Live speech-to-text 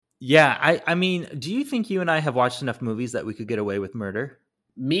Yeah, I mean, do you think you and I have watched enough movies that we could get away with murder?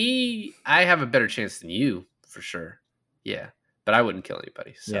 Me, I have a better chance than you for sure. Yeah, but I wouldn't kill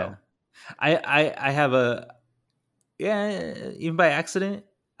anybody. Yeah. So I have a yeah, even by accident.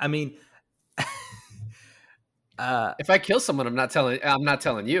 I mean, uh if I kill someone, I'm not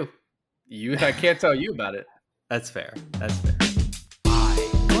telling you. I can't tell you about it. that's fair. That's fair. I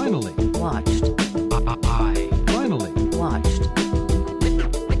finally Watched. I finally Watched.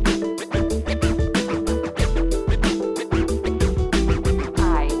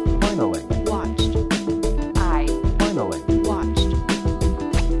 I finally watched. I finally watched. I finally Watched.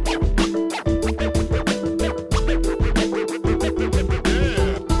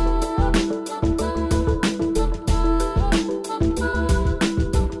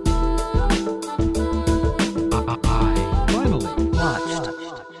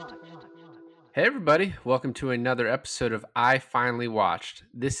 Hey everybody, welcome to another episode of I Finally Watched.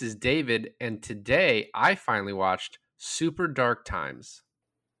 This is David, and today I finally watched Super Dark Times.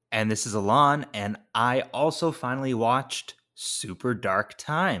 And this is Alon, and I also finally watched Super Dark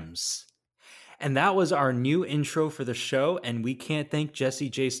Times. And that was our new intro for the show, and we can't thank Jesse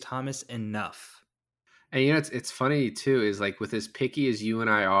Jace Thomas enough. And it's funny too, is like with as picky as you and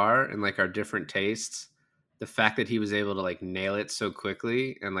I are and like our different tastes, the fact that he was able to like nail it so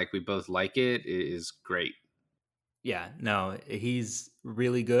quickly and like we both like it is great. Yeah, no, he's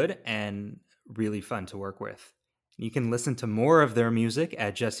really good and really fun to work with. You can listen to more of their music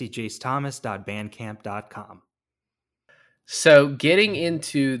at jessejacethomas.bandcamp.com. So getting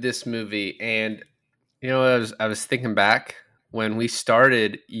into this movie, and I was thinking back when we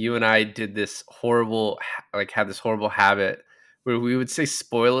started. You and I did this horrible, had this horrible habit where we would say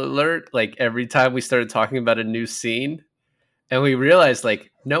 "spoiler alert" like every time we started talking about a new scene, and we realized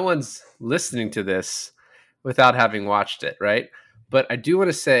like no one's listening to this without having watched it, right? But I do want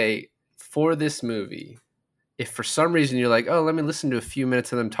to say for this movie, if for some reason you're like, oh, let me listen to a few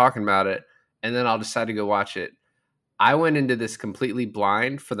minutes of them talking about it, and then I'll decide to go watch it. I went into this completely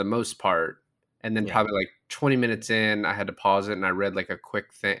blind for the most part. And then probably like 20 minutes in, I had to pause it and I read like a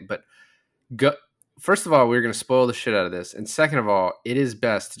quick thing. But first of all, we're going to spoil the shit out of this. And second of all, it is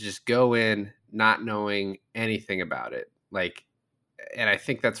best to just go in not knowing anything about it. Like, and I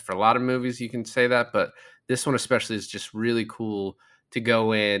think that's for a lot of movies you can say that, but this one especially is just really cool to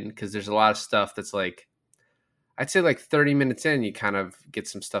go in because there's a lot of stuff that's like, I'd say like 30 minutes in, you kind of get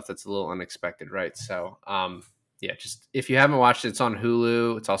some stuff that's a little unexpected, right? So, yeah, just if you haven't watched it, it's on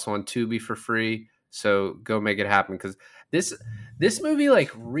Hulu. It's also on Tubi for free. So go make it happen because this movie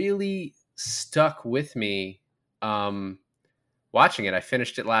like really stuck with me. Watching it, I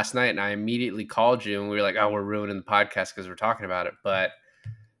finished it last night and I immediately called you and we were like, "Oh, we're ruining the podcast because we're talking about it." But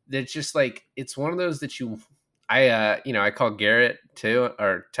it's just like it's one of those that I called Garrett too,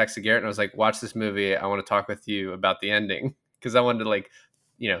 or texted Garrett and I was like, "Watch this movie. I want to talk with you about the ending," because I wanted to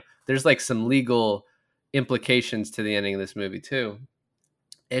there's like some legal implications to the ending of this movie too.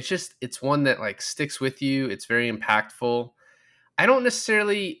 It's one that like sticks with you. It's very impactful. I don't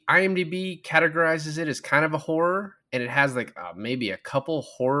necessarily IMDb categorizes it as kind of a horror, and it has like maybe a couple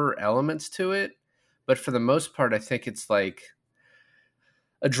horror elements to it, but for the most part I think it's like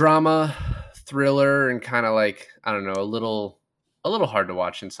a drama thriller and kind of like I don't know, a little hard to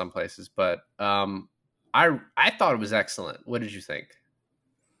watch in some places, but I thought it was excellent. What did you think?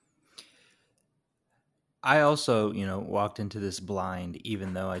 I also, walked into this blind,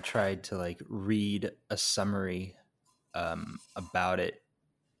 even though I tried to like read a summary about it,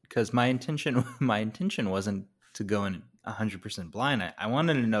 because my intention wasn't to go in 100% blind. I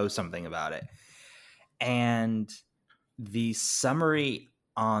wanted to know something about it, and the summary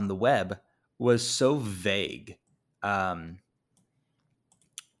on the web was so vague, and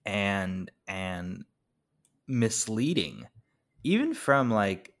misleading, even from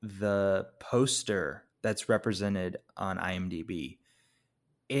like the poster that's represented on IMDb.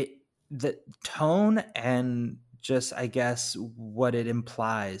 The tone and just I guess what it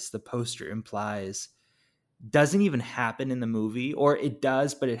implies, the poster implies, doesn't even happen in the movie, or it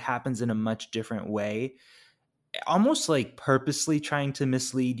does, but it happens in a much different way. Almost like purposely trying to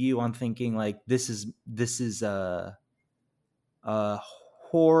mislead you on thinking like this is a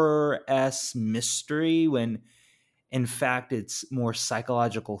horror-esque mystery when in fact it's more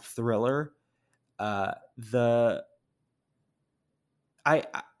psychological thriller. I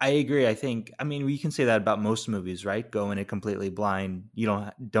agree. I mean we can say that about most movies, right? Go in it completely blind.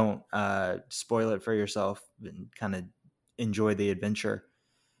 You don't spoil it for yourself and kind of enjoy the adventure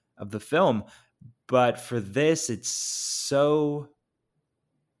of the film. But for this, it's so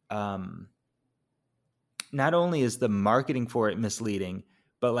not only is the marketing for it misleading,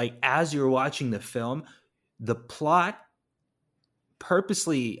 but like as you're watching the film, the plot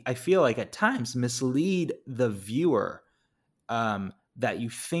purposely, I feel like at times mislead the viewer, that you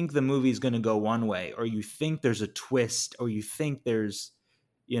think the movie is going to go one way, or you think there's a twist, or you think there's,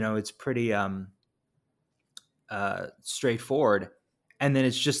 it's pretty straightforward, and then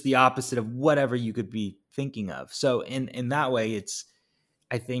it's just the opposite of whatever you could be thinking of. So in that way,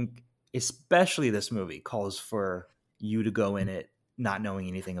 I think especially this movie calls for you to go in it not knowing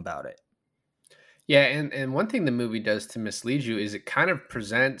anything about it. Yeah, and one thing the movie does to mislead you is it kind of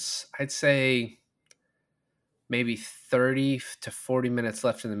presents, I'd say, maybe 30 to 40 minutes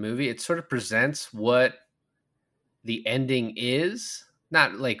left in the movie. It sort of presents what the ending is,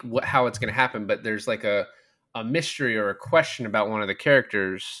 not like how it's going to happen, but there's like a mystery or a question about one of the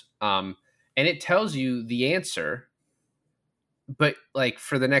characters, and it tells you the answer. But like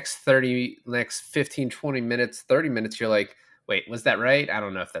for the next 15, 20 minutes, 30 minutes, you're like, wait, was that right? I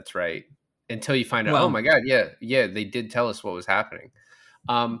don't know if that's right. Until you find out, oh my God, yeah, they did tell us what was happening.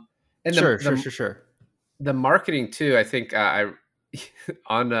 And sure. The marketing too, I think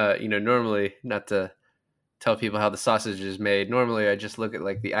normally, not to tell people how the sausage is made, normally I just look at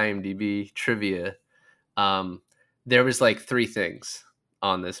like the IMDb trivia. There was like 3 things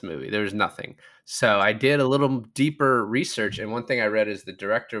on this movie. There was nothing. So I did a little deeper research, and one thing I read is the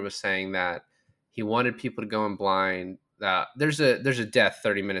director was saying that he wanted people to go in blind. There's a death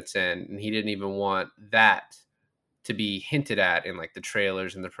 30 minutes in, and he didn't even want that to be hinted at in like the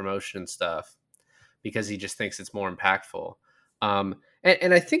trailers and the promotion and stuff, because he just thinks it's more impactful. And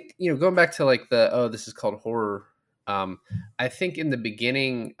I think, going back to like this is called horror. I think in the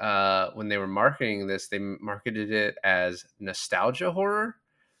beginning, when they were marketing this, they marketed it as nostalgia horror,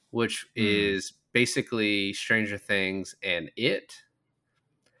 which is basically Stranger Things and It.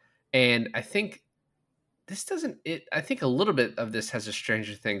 And I think I think a little bit of this has a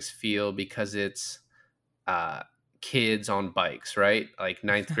Stranger Things feel because it's kids on bikes, right? Like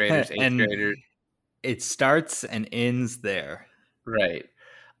 9th graders, 8th graders. It starts and ends there. Right.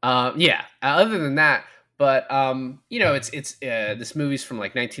 Yeah. Other than that, but it's this movie's from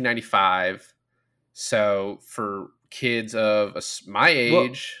like 1995. So for kids of my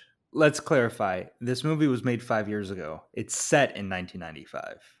age, let's clarify. This movie was made 5 years ago. It's set in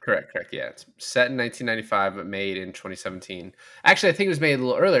 1995. Correct. Yeah, it's set in 1995, but made in 2017. Actually, I think it was made a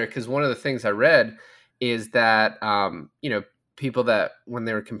little earlier, because one of the things I read is that people that when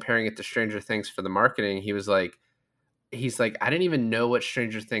they were comparing it to Stranger Things for the marketing, he's like, I didn't even know what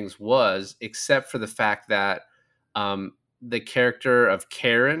Stranger Things was, except for the fact that the character of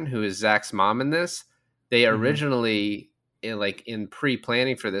Karen, who is Zach's mom in this, they originally in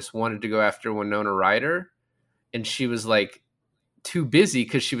pre-planning for this wanted to go after Winona Ryder, and she was like too busy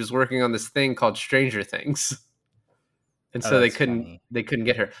because she was working on this thing called Stranger Things, and so they couldn't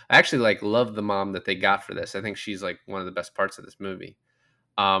get her. I actually like love the mom that they got for this. I think she's like one of the best parts of this movie.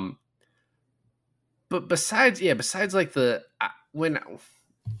 But besides like when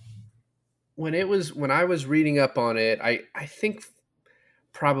I was reading up on it, I think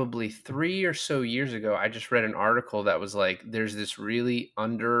probably 3 or so years ago, I just read an article that was like, there's this really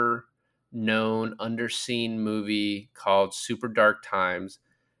underseen movie called Super Dark Times,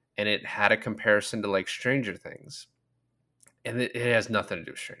 and it had a comparison to like Stranger Things. And it has nothing to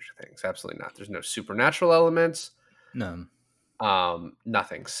do with Stranger Things. Absolutely not. There's no supernatural elements. No.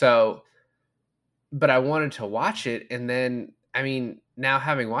 Nothing. So, but I wanted to watch it. And then, I mean, now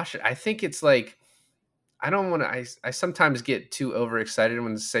having watched it, I think it's like, I sometimes get too overexcited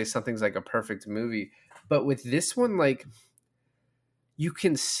when I say something's like a perfect movie. But with this one, like, you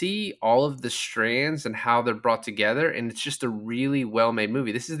can see all of the strands and how they're brought together, and it's just a really well-made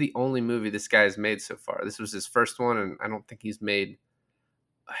movie. This is the only movie this guy has made so far. This was his first one, and I don't think he's made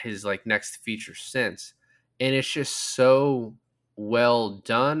his like next feature since. And it's just so well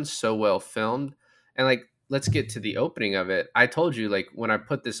done, so well filmed. And like, let's get to the opening of it. I told you, like, when I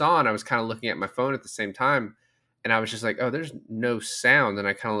put this on, I was kind of looking at my phone at the same time, and I was just like, oh, there's no sound. And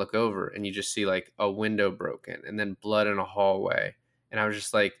I kind of look over, and you just see like a window broken and then blood in a hallway. And I was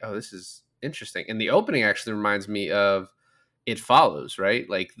just like, oh, this is interesting. And the opening actually reminds me of It Follows, right?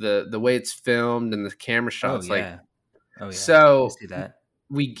 Like the way it's filmed and the camera shots. Oh, yeah. So I see that.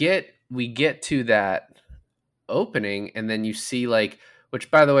 we get to that opening, and then you see like, which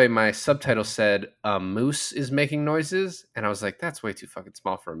by the way, my subtitle said a moose is making noises. And I was like, that's way too fucking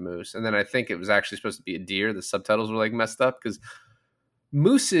small for a moose. And then I think it was actually supposed to be a deer. The subtitles were like messed up because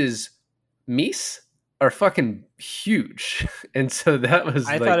meese are fucking huge. And so that was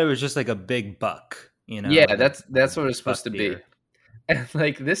I thought it was just like a big buck, Yeah, like that's what it's supposed to be. And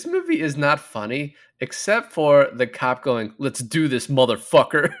like this movie is not funny except for the cop going, "Let's do this,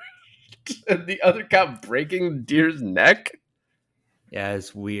 motherfucker," and the other cop breaking Deer's neck. Yeah,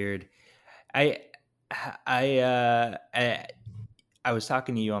 it's weird. I I uh I, I was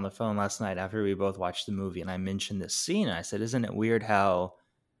talking to you on the phone last night after we both watched the movie, and I mentioned this scene. And I said, "Isn't it weird how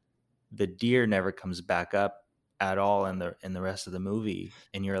the deer never comes back up at all in the rest of the movie?"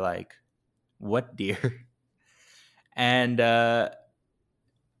 And you're like, "What deer?" And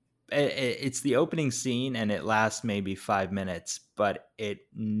it's the opening scene, and it lasts maybe 5 minutes, but it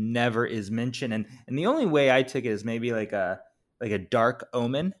never is mentioned. And the only way I took it is maybe like a dark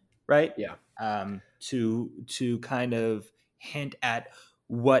omen, right? Yeah. To kind of hint at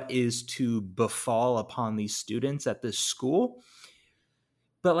what is to befall upon these students at this school.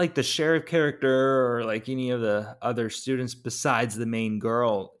 But like the sheriff character or like any of the other students besides the main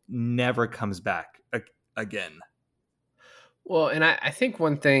girl never comes back again. Well, and I think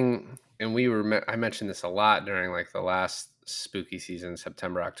one thing, and I mentioned this a lot during like the last spooky season,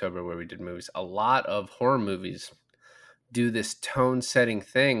 September, October, where we did movies. A lot of horror movies do this tone setting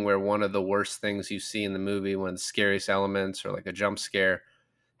thing where one of the worst things you see in the movie, one of the scariest elements or like a jump scare,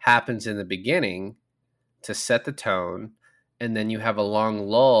 happens in the beginning to set the tone, and then you have a long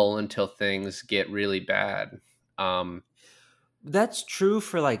lull until things get really bad. That's true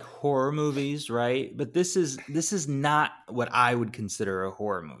for like horror movies, right? But this is not what I would consider a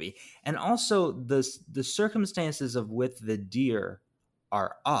horror movie. And also the circumstances of with the deer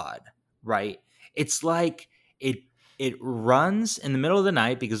are odd, right? It's like it runs in the middle of the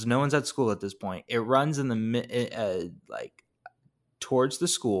night because no one's at school at this point. It runs in the like towards the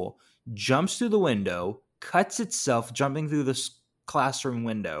school, jumps through the window, cuts itself jumping through the classroom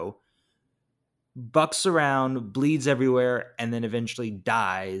window, bucks around, bleeds everywhere, and then eventually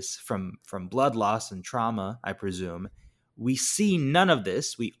dies from blood loss and trauma, I presume. We see none of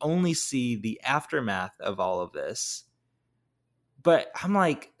this. We only see the aftermath of all of this. But I'm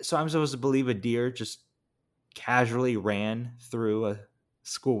like, so I'm supposed to believe a deer just casually ran through a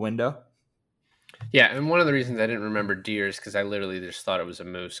school window? Yeah, and one of the reasons I didn't remember deer is because I literally just thought it was a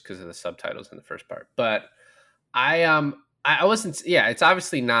moose because of the subtitles in the first part. But I wasn't. Yeah, it's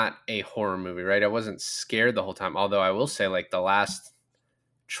obviously not a horror movie, right? I wasn't scared the whole time. Although I will say, like the last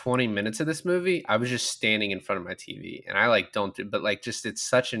 20 minutes of this movie, I was just standing in front of my TV, and I like don't do, but like just it's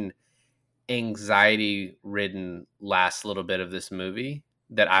such an anxiety ridden last little bit of this movie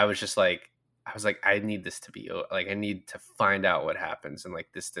that I was like, I need this to be like, I need to find out what happens and like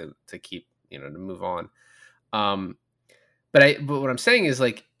this to keep, to move on. But what I'm saying is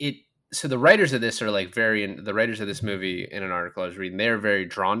like so the writers of this are like the writers of this movie in an article I was reading, they're very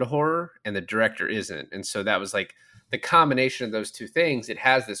drawn to horror and the director isn't. And so that was like the combination of those two things. It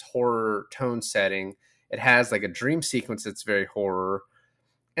has this horror tone setting. It has like a dream sequence that's very horror.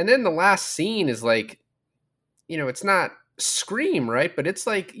 And then the last scene is like, it's not Scream, right? But it's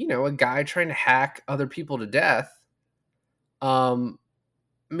like, a guy trying to hack other people to death. I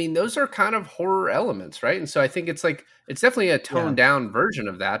mean, those are kind of horror elements, right? And so I think it's definitely a toned down version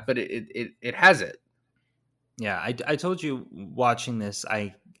of that, but it has it. Yeah, I told you watching this,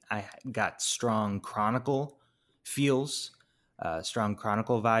 I got strong Chronicle feels, strong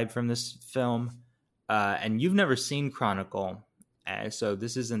Chronicle vibe from this film. And you've never seen Chronicle, so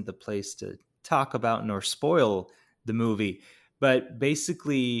this isn't the place to talk about nor spoil the movie. But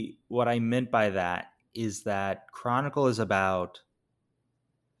basically, what I meant by that is that Chronicle is about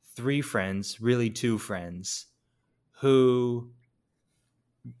three friends, really two friends, who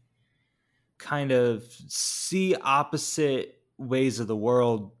kind of see opposite ways of the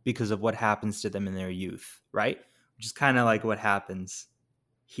world because of what happens to them in their youth, right? Which is kind of like what happens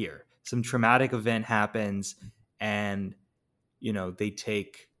here. Some traumatic event happens and, they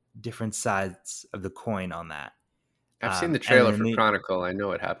take different sides of the coin on that. I've seen the trailer for Chronicle. I know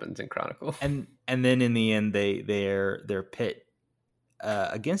what happens in Chronicle. And then in the end, they're pit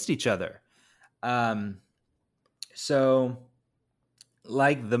against each other. So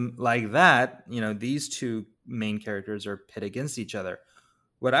like that, these two main characters are pit against each other.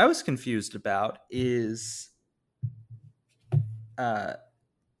 What I was confused about is, well,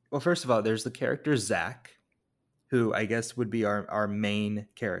 first of all, there's the character Zach, who I guess would be our main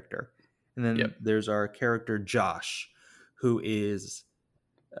character. And then there's our character Josh, who is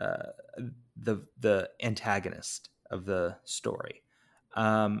the antagonist of the story.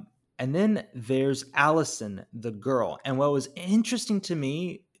 And then there's Allison, the girl. And what was interesting to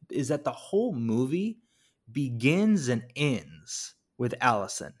me is that the whole movie begins and ends with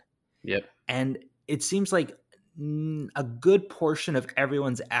Allison. Yep. And it seems like a good portion of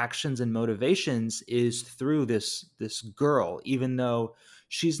everyone's actions and motivations is through this girl, even though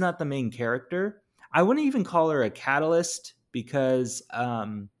she's not the main character. I wouldn't even call her a catalyst because uh,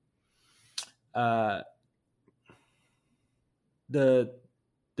 the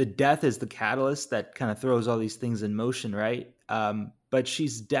death is the catalyst that kind of throws all these things in motion, right? But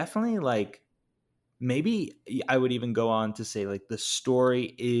she's definitely like, maybe I would even go on to say like the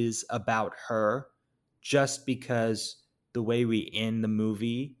story is about her, just because the way we end the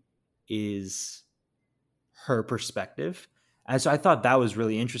movie is her perspective. And so I thought that was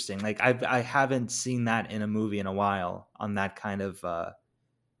really interesting. Like I haven't seen that in a movie in a while on that kind of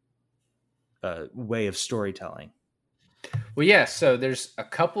way of storytelling. Well, yeah. So there's a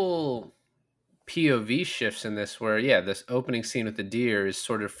couple POV shifts in this where, yeah, this opening scene with the deer is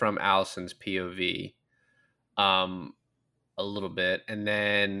sort of from Allison's POV, a little bit, and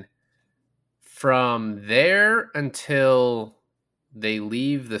then from there until they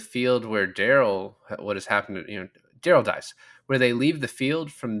leave the field where Daryl, what has happened, Daryl dies, where they leave the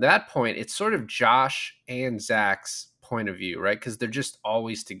field. From that point, it's sort of Josh and Zach's point of view, right? Because they're just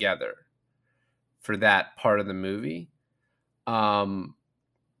always together for that part of the movie. I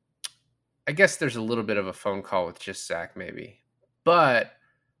guess there's a little bit of a phone call with just Zach, maybe. But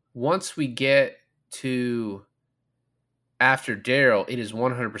once we get to after Daryl, it is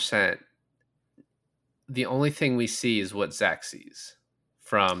 100%. The only thing we see is what Zach sees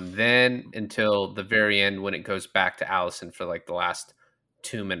from then until the very end, when it goes back to Allison for like the last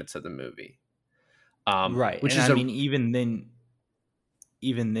 2 minutes of the movie. Right. Which and is I mean, even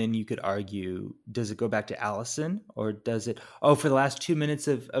then you could argue, does it go back to Allison or does it, for the last 2 minutes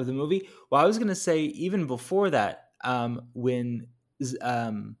of the movie? Well, I was going to say even before that, when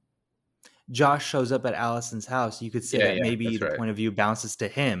Josh shows up at Allison's house, you could say that maybe the point of view bounces to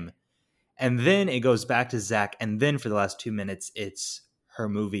him, and then it goes back to Zach. And then for the last 2 minutes, it's her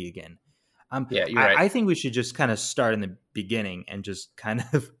movie again. You're right. I think we should just kind of start in the beginning and just kind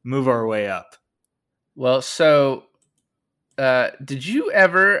of move our way up. Well, so did you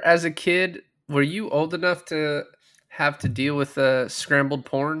ever, as a kid, were you old enough to have to deal with scrambled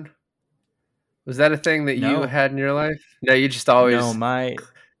porn? Was that a thing that you had in your life? No, you just always... No, my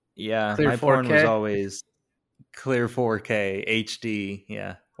porn was always clear 4K,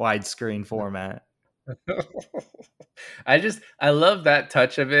 HD, widescreen format. I love that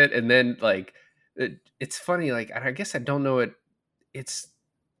touch of it. And then like, it's funny, like, I guess I don't know it. It's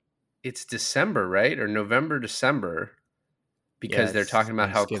December, right? Or November, December. Because they're talking about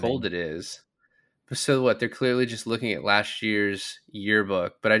how cold it is. So what? They're clearly just looking at last year's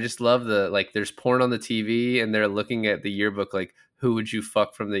yearbook. But I just love there's porn on the TV and they're looking at the yearbook like, who would you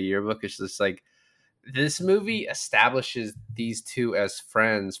fuck from the yearbook? It's just like, this movie establishes these two as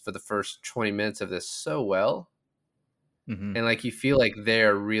friends for the first 20 minutes of this so well. Mm-hmm. And like, you feel like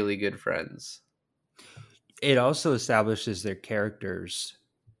they're really good friends. It also establishes their characters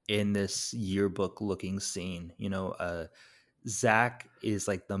in this yearbook looking scene. Zach is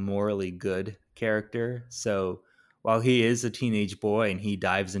like the morally good character. So while he is a teenage boy and he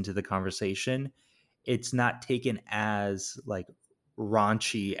dives into the conversation, it's not taken as like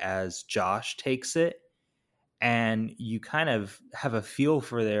raunchy as Josh takes it. And you kind of have a feel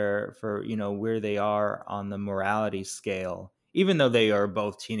for where they are on the morality scale, even though they are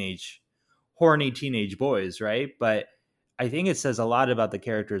both horny teenage boys, right? But I think it says a lot about the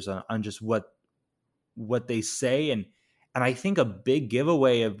characters on just what they say. And I think a big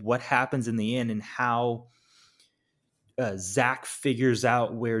giveaway of what happens in the end and how Zach figures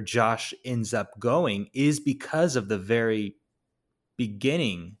out where Josh ends up going is because of the very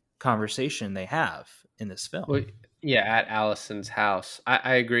beginning conversation they have in this film. Well, yeah, at Allison's house.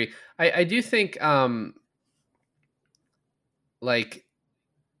 I agree. I do think like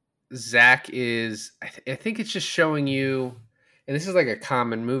Zach is, I think it's just showing you, and this is like a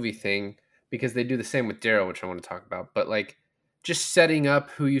common movie thing, because they do the same with Daryl, which I want to talk about, but like just setting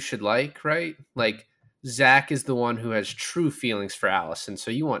up who you should like, right? Like Zach is the one who has true feelings for Allison.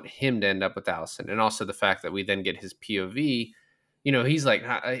 So you want him to end up with Allison. And also the fact that we then get his POV, he's like,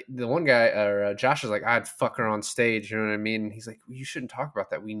 the one guy, or Josh is like, I'd fuck her on stage. You know what I mean? And he's like, well, you shouldn't talk about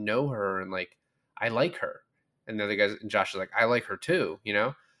that. We know her. And like, I like her. And the other guys, and Josh is like, I like her too,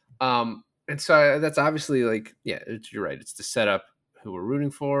 And so that's obviously like, yeah, you're right. It's to set up who we're rooting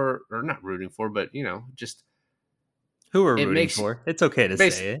for, or not rooting for, but just who we're rooting for. It's okay to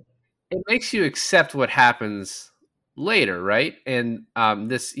say it. It makes you accept what happens later, right? And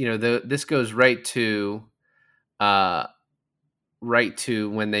this, this goes right to when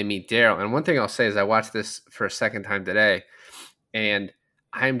they meet Daryl. And one thing I'll say is I watched this for a second time today, and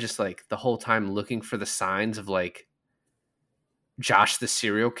I'm just like the whole time looking for the signs of like Josh the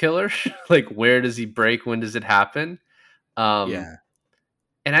serial killer. Like, where does he break? When does it happen? Yeah.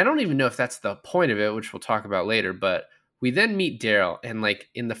 And I don't even know if that's the point of it, which we'll talk about later. But we then meet Daryl, and like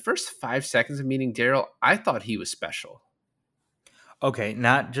in the first 5 seconds of meeting Daryl, I thought he was special. Okay,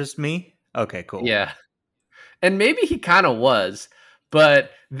 not just me. Okay, cool. Yeah, and maybe he kind of was,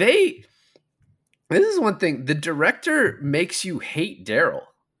 but this is one thing. The director makes you hate Daryl.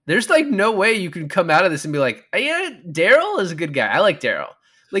 There's like no way you can come out of this and be like, yeah, Daryl is a good guy. I like Daryl.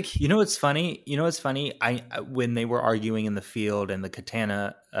 Like, You know what's funny? When they were arguing in the field and the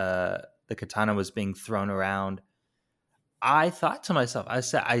katana was being thrown around, I thought to myself, I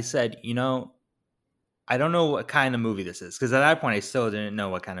said, I don't know what kind of movie this is, because at that point I still didn't know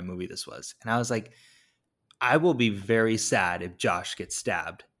what kind of movie this was, and I was like, I will be very sad if Josh gets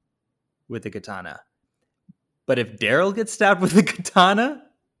stabbed with the katana, but if Daryl gets stabbed with the katana,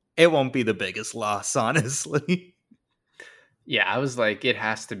 it won't be the biggest loss, honestly. yeah, I was like, it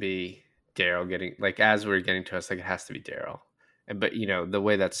has to be Daryl getting, like, as we are getting to us, like, it has to be Daryl. But the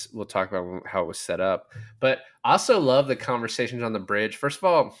way we'll talk about how it was set up. But I also love the conversations on the bridge. First of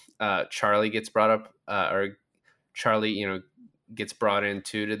all, Charlie gets brought up, or Charlie, gets brought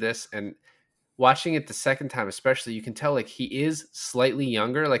into to this. And watching it the second time, especially, you can tell like he is slightly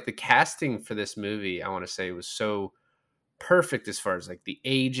younger. Like the casting for this movie, I want to say, was so perfect as far as like the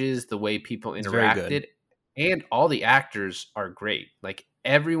ages, the way people It's very good. interacted, and all the actors are great. Like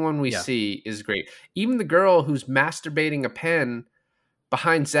everyone we Yeah. see is great. Even the girl who's masturbating a pen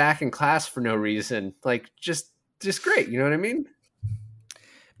behind Zach in class for no reason, like just great. You know what I mean?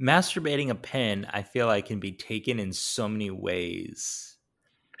 Masturbating a pen, I feel like, can be taken in so many ways.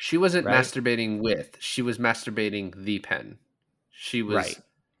 She wasn't Right. masturbating with; she was masturbating the pen. She was Right.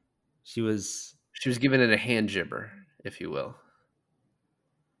 She was giving it a hand jibber, if you will.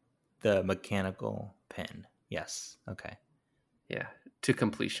 the mechanical pen. Yes. Okay. Yeah, to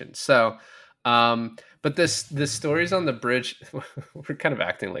completion. So, but the stories on the bridge, we're kind of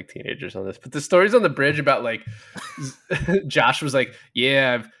acting like teenagers on this, but the stories on the bridge about like Josh was like,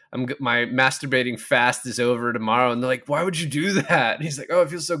 yeah, my masturbating fast is over tomorrow. And they're like, why would you do that? And he's like, oh, it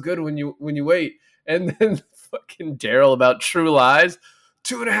feels so good when you wait. And then fucking Daryl about True Lies,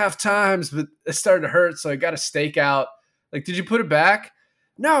 2.5 times, but it started to hurt. So I got a steak out. Like, did you put it back?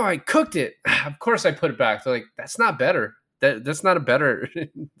 No, I cooked it. Of course I put it back. They're like, that's not better. That's not a better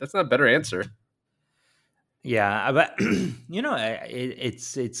answer. Yeah, but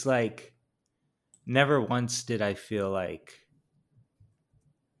it's like never once did I feel like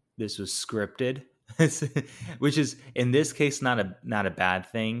this was scripted, which is in this case not a bad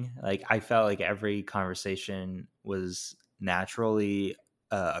thing. Like I felt like every conversation was naturally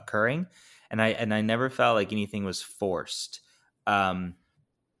occurring, and I never felt like anything was forced. And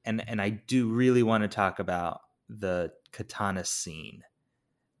I do really want to talk about the katana scene,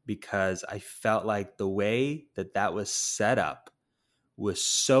 because I felt like the way that was set up was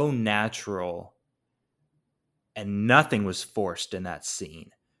so natural and nothing was forced in that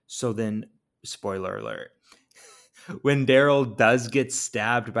scene. So then, spoiler alert, when Daryl does get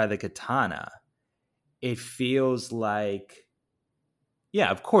stabbed by the katana, it feels like,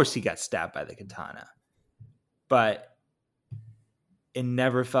 yeah, of course he got stabbed by the katana, but it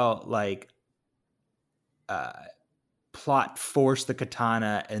never felt like plot forced the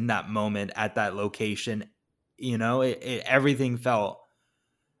katana in that moment at that location. Everything felt,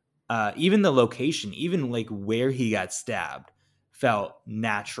 even the location, even like where he got stabbed, felt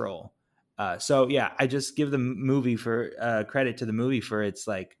natural. So yeah, I just give the movie for credit to the movie for its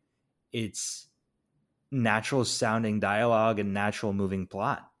natural sounding dialogue and natural moving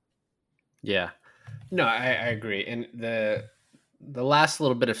plot. Yeah, no, I agree. And the last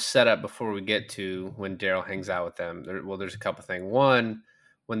little bit of setup before we get to when Daryl hangs out with them, there's a couple things. One,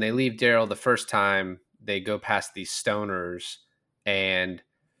 when they leave Daryl the first time, they go past these stoners, and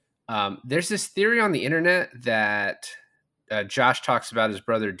there's this theory on the internet that Josh talks about his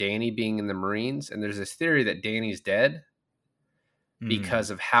brother Danny being in the Marines, and there's this theory that Danny's dead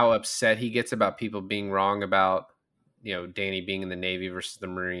because of how upset he gets about people being wrong about, Danny being in the Navy versus the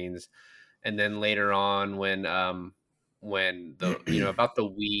Marines. And then later on when the about the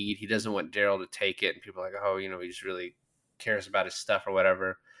weed, he doesn't want Daryl to take it, and people are like, oh, he just really cares about his stuff or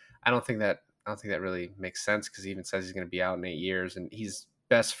whatever. I don't think that really makes sense, because he even says he's going to be out in 8 years, and he's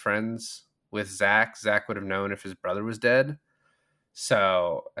best friends with Zach. Zach would have known if his brother was dead.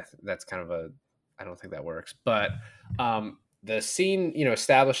 So that's kind of I don't think that works. But the scene,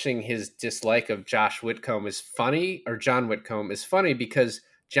 establishing his dislike of Josh Whitcomb is funny, or John Whitcomb is funny, because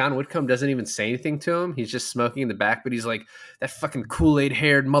John Whitcomb doesn't even say anything to him. He's just smoking in the back, but he's like, that fucking Kool-Aid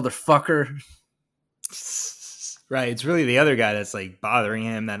haired motherfucker. Right. It's really the other guy that's like bothering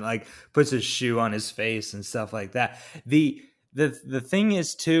him, that like puts his shoe on his face and stuff like that. The thing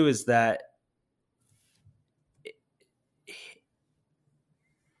is too, is that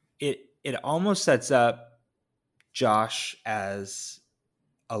it almost sets up Josh as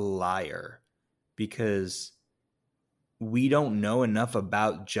a liar, because we don't know enough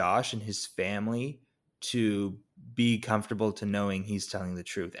about Josh and his family to be comfortable to knowing he's telling the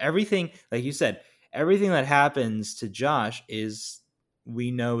truth. Everything, like you said, everything that happens to Josh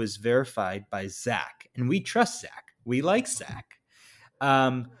we know is verified by Zach, and we trust Zach. We like Zach.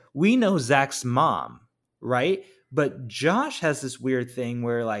 We know Zach's mom, right? But Josh has this weird thing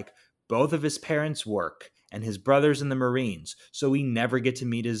where like both of his parents work and his brother's in the Marines, so we never get to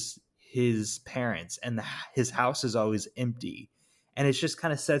meet his parents, and his house is always empty. And it just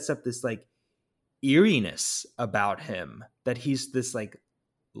kind of sets up this like eeriness about him, that he's this like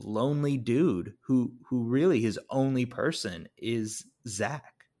lonely dude who really his only person is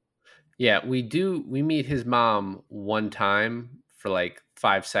Zach. Yeah, we meet his mom one time for like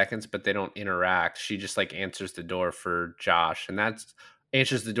 5 seconds, but they don't interact. She just like answers the door for Josh, and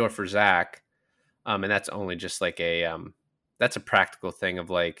answers the door for Zach. And that's only just like that's a practical thing of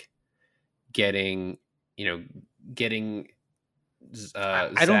like getting.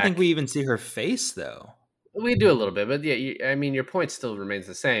 I don't think we even see her face though. We do a little bit, but yeah, I mean, your point still remains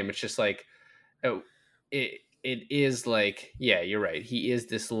the same. It's just like, it is like, yeah, you're right. He is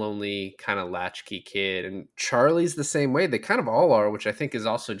this lonely kind of latchkey kid, and Charlie's the same way. They kind of all are, which I think is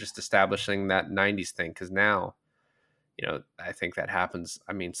also just establishing that 90s thing. Because now, I think that happens.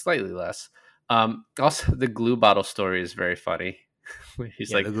 I mean, slightly less. Also, the glue bottle story is very funny.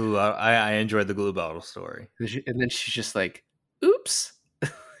 He's like, the glue. I enjoyed the glue bottle story, and then she's just like, "Oops."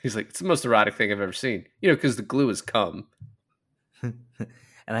 He's like, "It's the most erotic thing I've ever seen." Because the glue has cum, and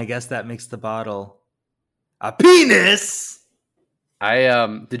I guess that makes the bottle a penis.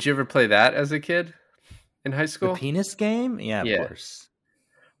 Did you ever play that as a kid in high school? The penis game? Yeah, Yeah. Of course.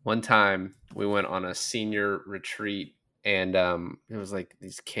 One time we went on a senior retreat, and it was like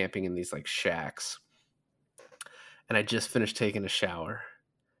these camping in these like shacks. And I just finished taking a shower,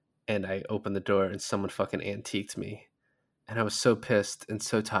 and I opened the door, and someone fucking antiqued me. And I was so pissed and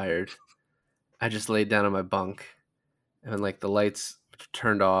so tired. I just laid down on my bunk, and like the lights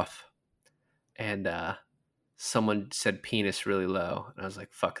turned off, and someone said penis really low, and I was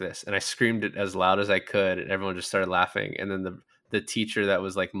like, fuck this. And I screamed it as loud as I could, and everyone just started laughing. And then the teacher that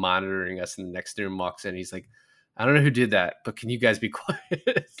was like monitoring us in the next room walks in. He's like, I don't know who did that, but can you guys be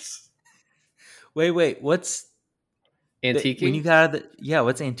quiet? Wait, what's antiquing? When you got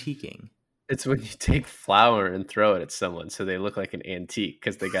what's antiquing? It's when you take flour and throw it at someone so they look like an antique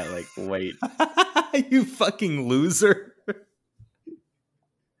because they got like weight. You fucking loser.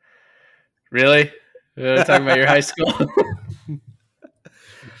 Really? We're talking about your high school?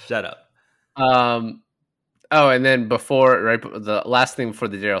 Shut up. Oh, and then the last thing before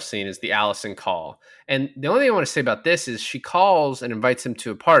the Daryl scene is the Allison call. And the only thing I want to say about this is she calls and invites him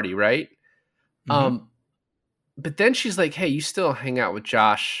to a party, right? Mm-hmm. But then she's like, hey, you still hang out with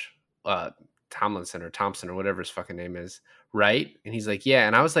Josh Tomlinson or Thompson or whatever his fucking name is, right? And he's like, yeah.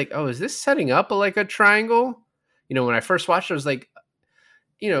 And I was like, oh, is this setting up like a triangle? When I first watched it, I was like,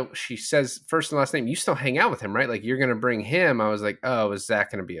 she says first and last name, you still hang out with him, right? Like, you're going to bring him. I was like, oh, is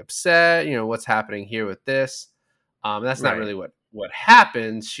Zach going to be upset? What's happening here with this? That's not really what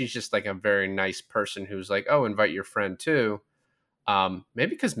happens. She's just like a very nice person who's like, oh, invite your friend too.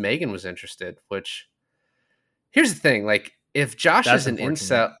 Maybe because Megan was interested, which here's the thing. Like, if Josh is an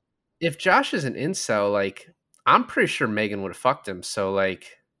incel, like, I'm pretty sure Megan would have fucked him. So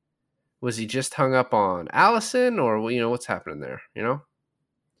like, was he just hung up on Allison, or, what's happening there?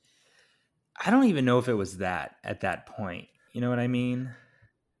 I don't even know if it was that at that point. You know what I mean?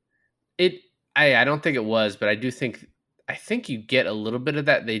 I don't think it was, but I think you get a little bit of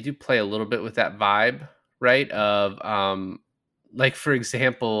that. They do play a little bit with that vibe, right? Of like, for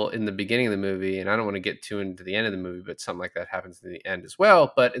example, in the beginning of the movie, and I don't want to get too into the end of the movie, but something like that happens in the end as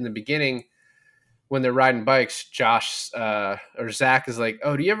well. But in the beginning, when they're riding bikes, Josh or Zach is like,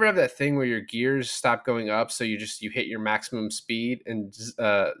 oh, do you ever have that thing where your gears stop going up, so you hit your maximum speed? And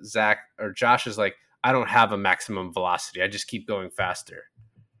Zach or Josh is like, I don't have a maximum velocity. I just keep going faster.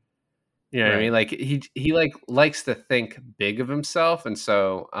 You know what I mean? Like, he like likes to think big of himself. And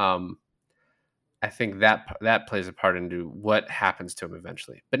so I think that plays a part into what happens to him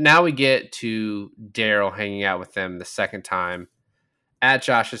eventually. But now we get to Daryl hanging out with them the second time at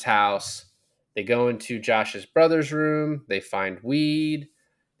Josh's house. They go into Josh's brother's room. They find weed.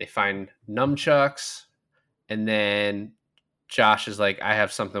 they find nunchucks, and then Josh is like, I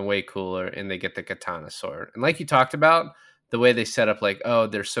have something way cooler, and they get the katana sword. And like you talked about, the way they set up, like, oh,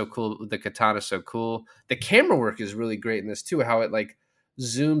 they're so cool, the katana's so cool. The camera work is really great in this too, how it like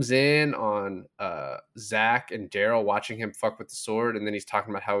zooms in on Zach and Daryl watching him fuck with the sword, and then he's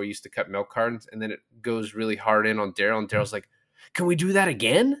talking about how he used to cut milk cartons, and then it goes really hard in on Daryl, and Daryl's like, can we do that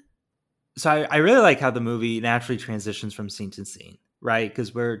again? So I really like how the movie naturally transitions from scene to scene, right?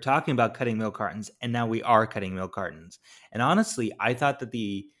 Because we're talking about cutting milk cartons, and now we are cutting milk cartons. And honestly, I thought that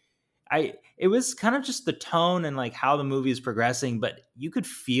it was kind of just the tone and like how the movie is progressing, but you could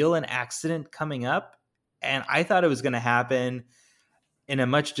feel an accident coming up, and I thought it was going to happen in a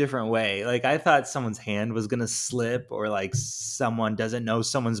much different way. Like I thought someone's hand was going to slip, or like someone doesn't know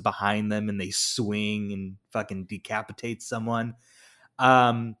someone's behind them and they swing and fucking decapitate someone.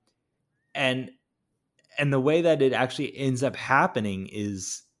 And the way that it actually ends up happening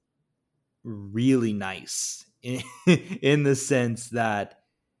is really nice in the sense that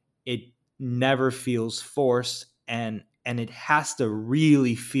it never feels forced, and it has to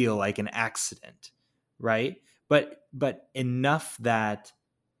really feel like an accident, right? But enough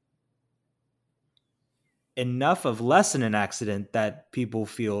of less than an accident that people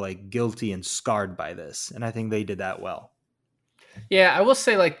feel like guilty and scarred by this. And I think they did that well. Yeah, I will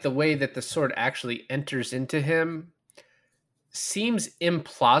say like the way that the sword actually enters into him seems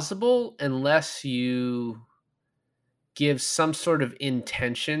implausible unless you give some sort of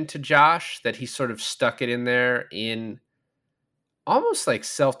intention to Josh that he sort of stuck it in there in almost like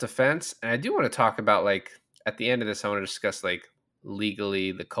self-defense. And I do want to talk about like at the end of this, I want to discuss like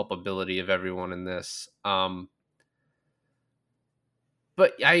legally the culpability of everyone in this. But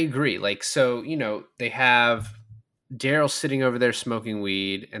I agree. Like, so, you know, they have Daryl sitting over there smoking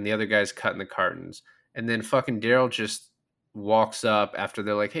weed and the other guy's cutting the cartons. And then fucking Daryl just walks up after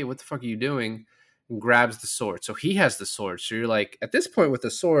they're like, hey, what the fuck are you doing? And grabs the sword. So he has the sword. So you're like, at this point with the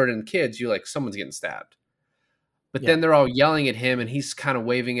sword and kids, you're like, someone's getting stabbed. But then they're all yelling at him and he's kind of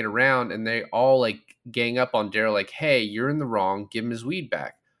waving it around and they all like gang up on Daryl like, hey, you're in the wrong. Give him his weed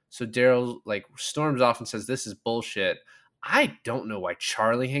back. So Daryl like storms off and says, this is bullshit. I don't know why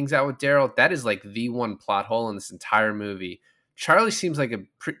Charlie hangs out with Daryl. That is like the one plot hole in this entire movie. Charlie seems like a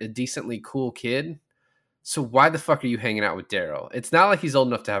decently cool kid. So why the fuck are you hanging out with Daryl? It's not like he's old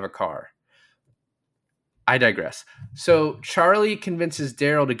enough to have a car. I digress. So Charlie convinces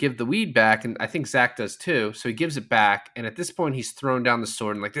Daryl to give the weed back, and I think Zach does too. So he gives it back, and at this point he's thrown down the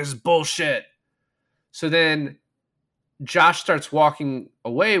sword and like, this is bullshit. So then Josh starts walking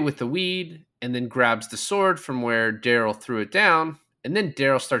away with the weed and then grabs the sword from where Daryl threw it down, and then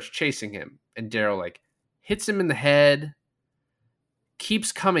Daryl starts chasing him, and Daryl like hits him in the head,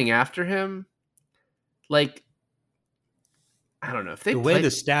 keeps coming after him. Like, I don't know if they the way the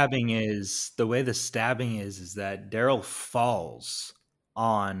stabbing is that Daryl falls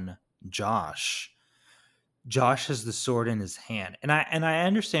on Josh. Josh has the sword in his hand, and I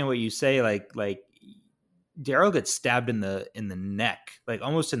understand what you say. Like Daryl gets stabbed in the neck, like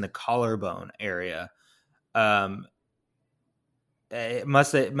almost in the collarbone area. It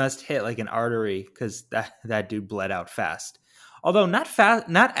must hit like an artery because that dude bled out fast. Although not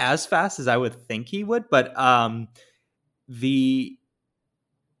as fast as I would think he would, but the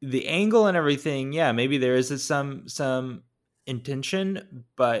angle and everything, yeah, maybe there is some intention,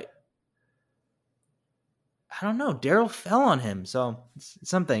 but I don't know. Daryl fell on him, so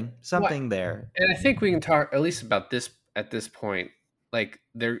something there. And I think we can talk at least about this at this point. Like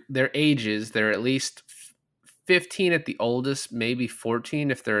their ages, they're at least 15 at the oldest, maybe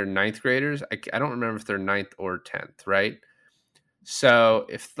 14 if they're ninth graders. I don't remember if they're ninth or 10th, right? So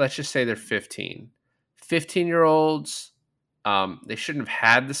if let's just say they're 15-year-olds, they shouldn't have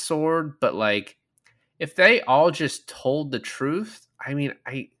had the sword, but like if they all just told the truth, I mean,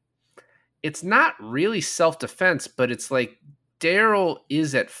 it's not really self-defense, but it's like Daryl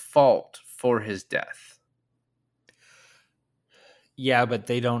is at fault for his death. Yeah, but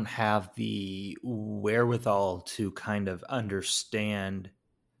they don't have the wherewithal to kind of understand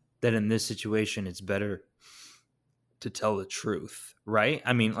that in this situation it's better to tell the truth, right?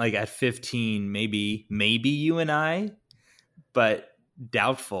 I mean, like at 15, maybe you and I, but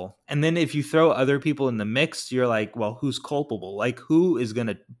doubtful. And then if you throw other people in the mix, you're like, well, who's culpable? Like who is going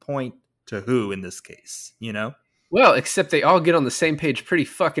to point to who in this case, you know? Well, except they all get on the same page pretty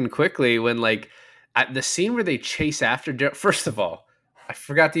fucking quickly when like at the scene where they chase after Daryl. First of all, I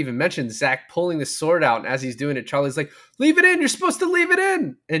forgot to even mention Zach pulling the sword out, and as he's doing it, Charlie's like, leave it in, you're supposed to leave it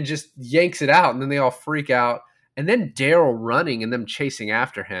in, and just yanks it out, and then they all freak out. And then Daryl running and them chasing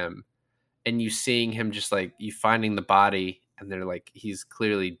after him, and you seeing him just like, you finding the body. and they're like, he's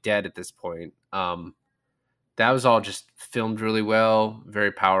clearly dead at this point. That was all just filmed really well,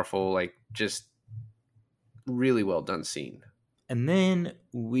 very powerful, like just really well done scene. And then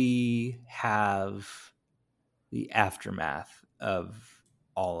we have the aftermath of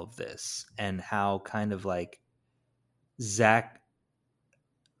all of this and how kind of like Zach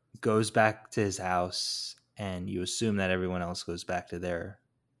goes back to his house, and you assume that everyone else goes back to their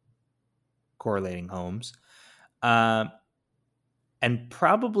correlating homes. And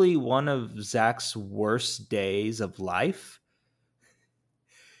probably one of Zach's worst days of life.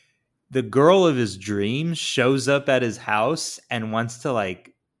 The girl of his dreams shows up at his house and wants to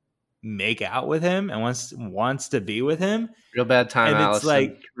like make out with him and wants to be with him. Real bad time, And Allison. it's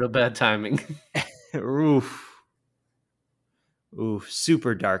like, real bad timing. oof,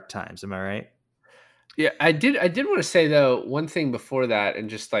 super dark times. Am I right? Yeah, I did want to say though, one thing before that, and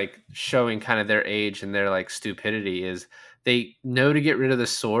just like showing kind of their age and their like stupidity, is they know to get rid of the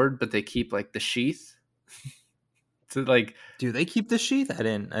sword, but they keep like the sheath. To like, do they keep the sheath? I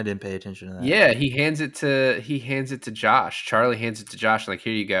didn't pay attention to that. Yeah, he hands it to Josh. Charlie hands it to Josh, like,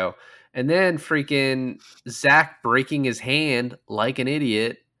 here you go. And then freaking Zach breaking his hand like an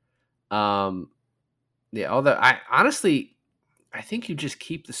idiot. Yeah, although I think you just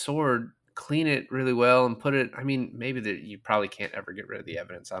keep the sword, clean it really well, and put it. I mean, maybe you probably can't ever get rid of the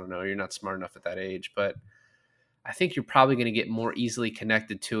evidence. I don't know. You're not smart enough at that age, but I think you're probably going to get more easily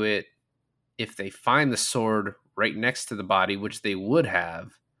connected to it if they find the sword right next to the body, which they would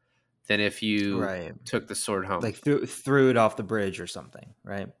have, than if you took the sword home. Like threw it off the bridge or something,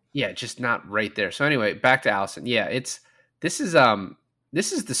 right? Yeah, just not right there. So anyway, back to Allison. Yeah, this is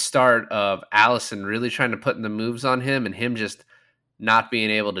the start of Allison really trying to put in the moves on him, and him just not being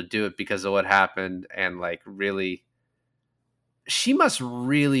able to do it because of what happened. And like, really, she must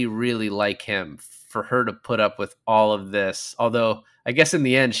really, really like him for her to put up with all of this. Although I guess in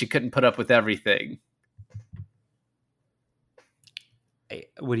the end, she couldn't put up with everything.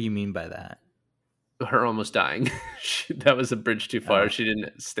 What do you mean by that? Her almost dying. That was a bridge too far. Oh. She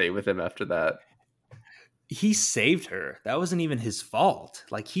didn't stay with him after that. He saved her. That wasn't even his fault.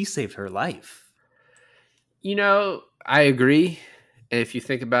 Like, he saved her life. You know, I agree if you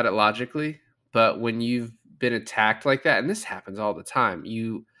think about it logically, but when you've been attacked like that, and this happens all the time,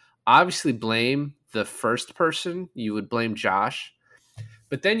 you obviously blame the first person. You would blame Josh,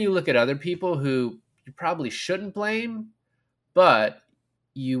 but then you look at other people who you probably shouldn't blame, but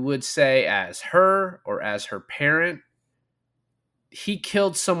you would say as her or as her parent, he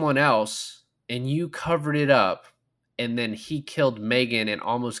killed someone else and you covered it up. And then he killed Megan and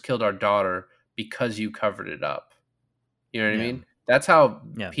almost killed our daughter because you covered it up. You know what I mean? That's how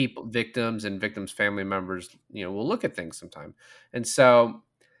people, victims and victims' family members, will look at things sometime. And so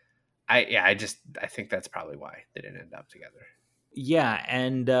I think that's probably why they didn't end up together. Yeah.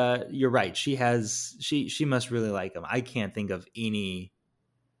 And you're right. She must really like him. I can't think of any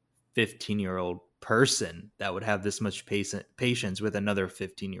 15-year-old person that would have this much patience with another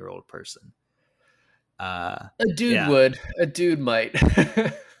 15-year-old person. A dude would. A dude might.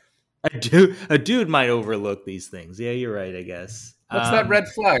 a dude might overlook these things. Yeah, you're right, I guess. What's that red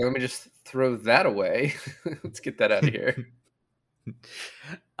flag? Let me just throw that away. Let's get that out of here.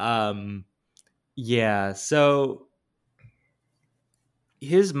 Yeah, so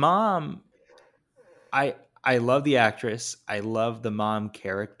his mom, I love the actress. I love the mom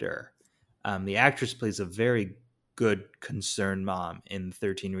character. The actress plays a very good, concerned mom in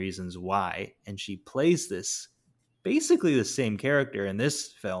 13 Reasons Why, and she plays this basically the same character in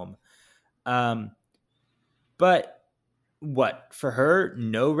this film. But what, for her,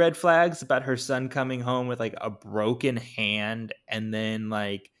 no red flags about her son coming home with like a broken hand and then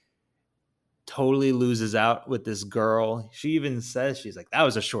like totally loses out with this girl. She even says, she's like, that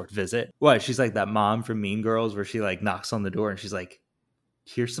was a short visit. What? She's like that mom from Mean Girls where she like knocks on the door and she's like,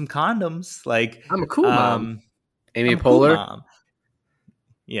 here's some condoms. Like, I'm a cool mom. Amy Poehler. Cool mom.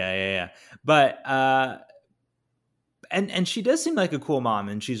 Yeah. But, and she does seem like a cool mom,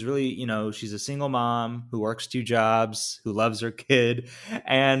 and she's really, she's a single mom who works 2 jobs, who loves her kid.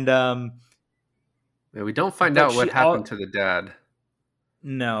 And, we don't find out what happened to the dad.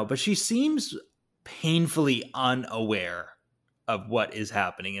 No, but she seems painfully unaware of what is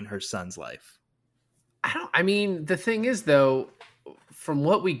happening in her son's life. I mean, the thing is, though, from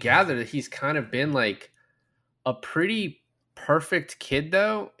what we gathered, he's kind of been like a pretty perfect kid,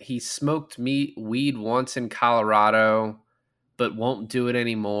 though. He smoked weed once in Colorado, but won't do it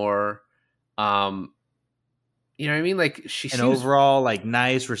anymore. You know what I mean? Like, she's an overall like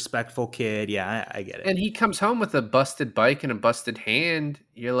nice, respectful kid. Yeah, I get it. And he comes home with a busted bike and a busted hand.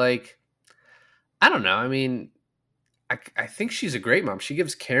 You're like, I don't know. I mean, I think she's a great mom. She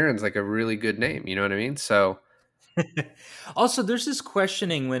gives Karen's like a really good name. You know what I mean? So Also, there's this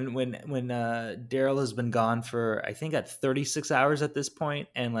questioning when Daryl has been gone for I think at 36 hours at this point,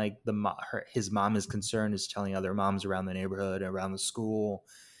 and like his mom is concerned, is telling other moms around the neighborhood, around the school.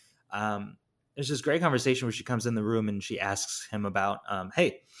 There's this great conversation where she comes in the room and she asks him about,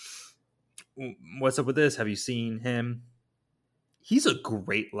 hey, what's up with this? Have you seen him? He's a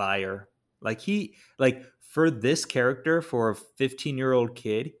great liar. Like for this character, for a 15-year-old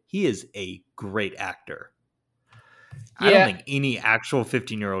kid, he is a great actor. I don't think any actual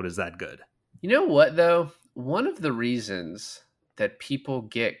 15-year-old is that good. You know what, though? One of the reasons that people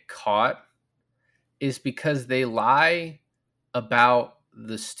get caught is because they lie about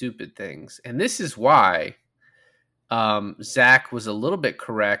the stupid things. And this is why Zach was a little bit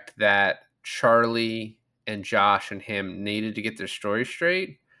correct that Charlie and Josh and him needed to get their story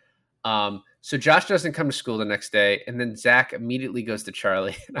straight. So Josh doesn't come to school the next day, and then Zach immediately goes to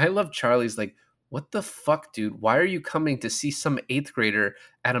Charlie. And I love Charlie's like, what the fuck, dude? Why are you coming to see some 8th grader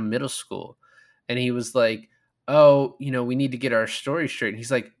at a middle school? And he was like, oh, we need to get our story straight. And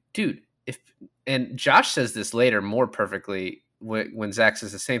he's like, dude, and Josh says this later more perfectly when Zach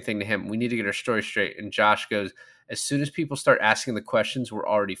says the same thing to him, we need to get our story straight. And Josh goes, as soon as people start asking the questions, we're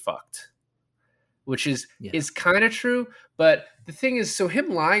already fucked. Which is kind of true. But the thing is, so him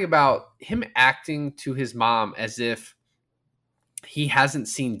lying about him acting to his mom as if he hasn't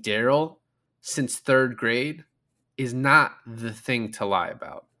seen Daryl since 3rd grade is not the thing to lie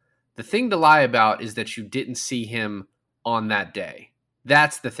about. The thing to lie about is that you didn't see him on that day.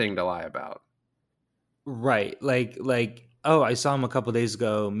 That's the thing to lie about. Right. Like, oh, I saw him a couple days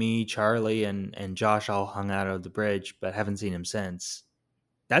ago. Me, Charlie, and Josh all hung out of the bridge, but haven't seen him since.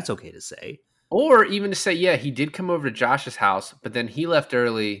 That's okay to say. Or even to say, yeah, he did come over to Josh's house, but then he left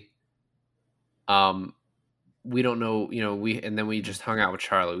early. We don't know, and then we just hung out with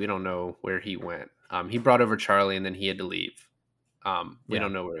Charlie. We don't know where he went. He brought over Charlie and then he had to leave. We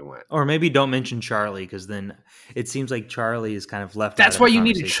don't know where he went. Or maybe don't mention Charlie, because then it seems like Charlie is kind of left. That's why you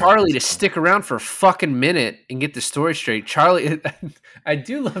needed Charlie to stick around for a fucking minute and get the story straight. Charlie, I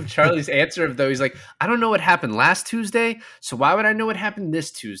do love Charlie's answer though. He's like, I don't know what happened last Tuesday, so why would I know what happened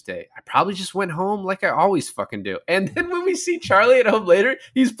this Tuesday? I probably just went home like I always fucking do. And then when we see Charlie at home later,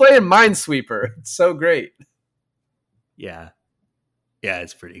 he's playing Minesweeper. It's so great. Yeah,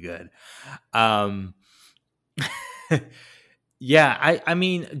 it's pretty good. Yeah, I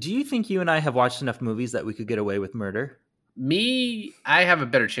mean, do you think you and I have watched enough movies that we could get away with murder? Me, I have a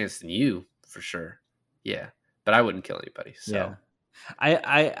better chance than you, for sure. Yeah, but I wouldn't kill anybody. So yeah.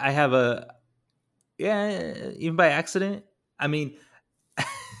 I have even by accident. I mean,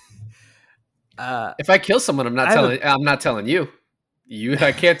 if I kill someone, I'm not telling you.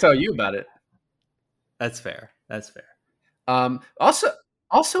 I can't tell you about it. That's fair.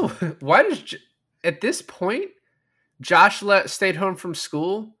 Also, why does at this point Josh stayed home from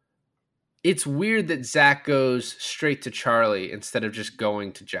school? It's weird that Zach goes straight to Charlie instead of just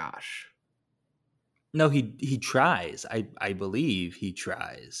going to Josh. No, he tries. I believe he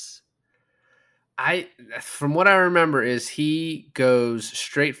tries. From what I remember is he goes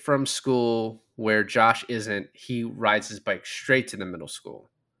straight from school where Josh isn't. He rides his bike straight to the middle school.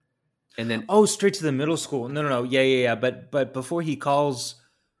 And then straight to the middle school. No. Yeah. But before he calls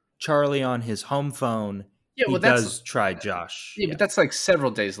Charlie on his home phone, he does try Josh. Yeah, but that's like several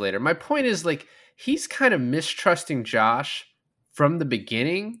days later. My point is like he's kind of mistrusting Josh from the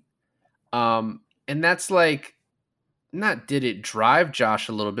beginning. And that's like, not did it drive Josh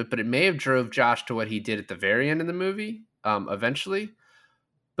a little bit, but it may have drove Josh to what he did at the very end of the movie, eventually.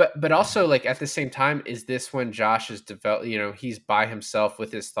 But also, like, at the same time, is this when Josh is he's by himself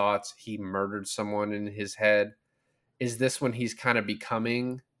with his thoughts? He murdered someone in his head. Is this when he's kind of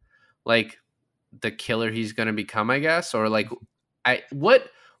becoming like the killer he's going to become, I guess? Or like,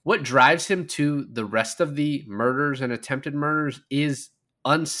 what drives him to the rest of the murders and attempted murders is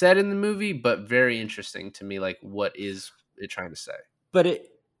unsaid in the movie, but very interesting to me. Like, what is it trying to say? But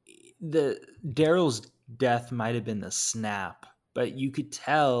Daryl's death might have been the snap, but you could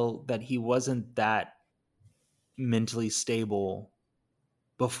tell that he wasn't that mentally stable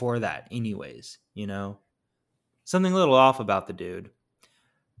before that anyways, something a little off about the dude.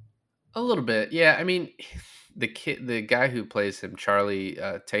 A little bit. Yeah. I mean, the guy who plays him, Charlie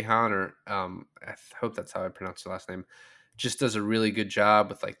Tehan, or I hope that's how I pronounce the last name, just does a really good job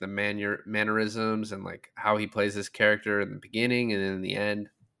with like the mannerisms and like how he plays this character in the beginning and in the end.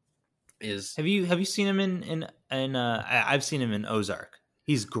 Have you seen him in I've seen him in Ozark.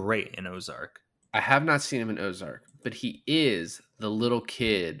 He's great in Ozark. I have not seen him in Ozark, but he is the little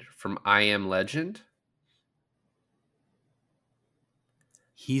kid from I Am Legend.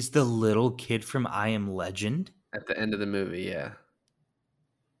 He's the little kid from I Am Legend. At the end of the movie, yeah.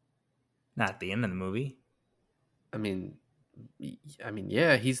 Not at the end of the movie. I mean,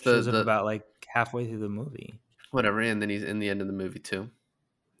 yeah, he's Shows up the about like halfway through the movie. whatever, and then he's in the end of the movie too.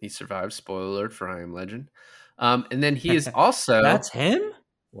 He survives. Spoiler alert for I Am Legend. And then he is also That's him.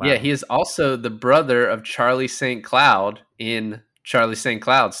 Wow. Yeah, he is also the brother of Charlie St. Cloud in Charlie St.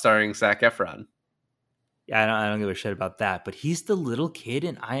 Cloud, starring Zac Efron. Yeah, I don't give a shit about that. But he's the little kid,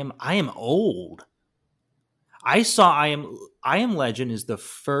 and I am old. I saw I Am Legend is the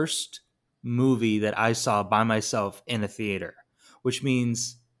first movie that I saw by myself in a theater, which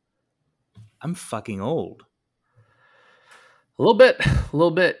means I'm fucking old. A little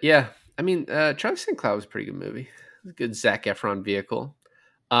bit, yeah. I mean, Charlie St. Cloud was a pretty good movie. It was a good Zac Efron vehicle.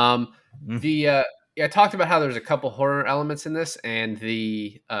 I talked about how there's a couple horror elements in this, and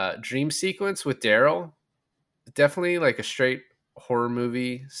the dream sequence with Daryl, definitely like a straight horror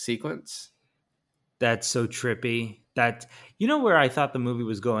movie sequence. That's so trippy. That, you know, where I thought the movie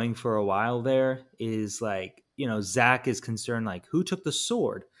was going for a while there is like, you know, Zach is concerned like who took the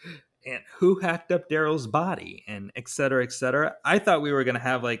sword and who hacked up Daryl's body and et cetera, et cetera. I thought we were gonna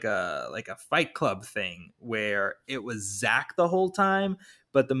have like a Fight Club thing where it was Zach the whole time,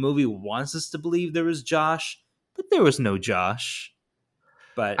 but the movie wants us to believe there was Josh, but there was no Josh.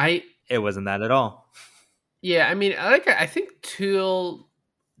 But it wasn't that at all. Yeah, I mean, I think till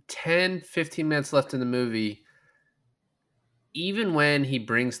 10, 15 minutes left in the movie, even when he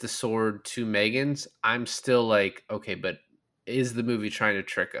brings the sword to Megan's, I'm still like, okay, but is the movie trying to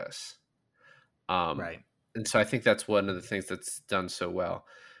trick us? Right. And so I think that's one of the things that's done so well.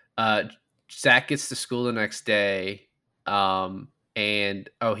 Zach gets to school the next day, and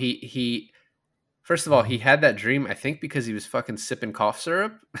he first of all, he had that dream, I think, because he was fucking sipping cough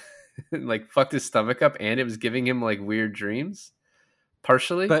syrup, and like fucked his stomach up, and it was giving him like weird dreams,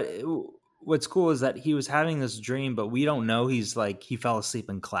 partially. But what's cool is that he was having this dream, but we don't know he fell asleep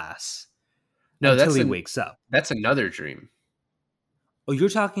in class. No, until he wakes up. That's another dream. Oh, you're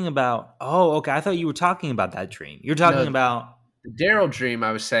talking about... Oh, okay. I thought you were talking about that dream. You're talking about... The Daryl dream,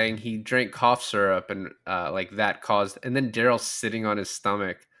 I was saying he drank cough syrup and like that caused... And then Daryl's sitting on his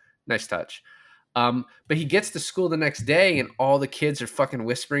stomach. Nice touch. But he gets to school the next day and all the kids are fucking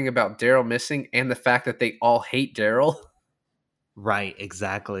whispering about Daryl missing and the fact that they all hate Daryl. Right,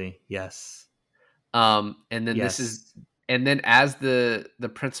 exactly. Yes. And then And then as the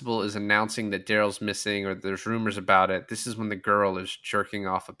principal is announcing that Daryl's missing or there's rumors about it, this is when the girl is jerking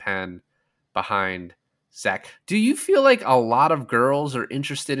off a pen behind Zach. Do you feel like a lot of girls are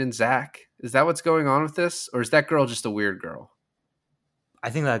interested in Zach? Is that what's going on with this? Or is that girl just a weird girl? I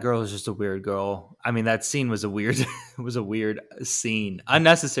think that girl is just a weird girl. I mean, that scene was a weird scene.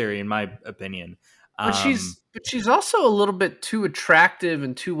 Unnecessary, in my opinion. But she's also a little bit too attractive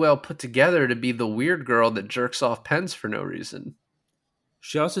and too well put together to be the weird girl that jerks off pens for no reason.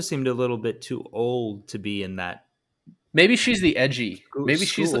 She also seemed a little bit too old to be in that. Maybe she's the edgy. Maybe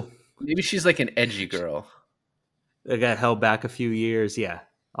school. she's like an edgy girl. They got held back a few years. Yeah,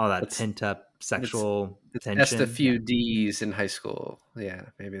 all that pent up sexual tension. That's a few D's in high school. Yeah,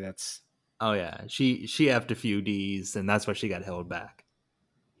 maybe that's. Oh yeah, she effed a few D's, and that's why she got held back.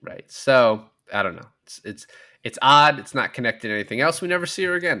 Right. So. I don't know. It's odd. It's not connected to anything else. We never see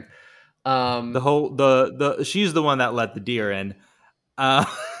her again. She's the one that let the deer in. But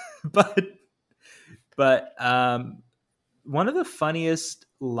one of the funniest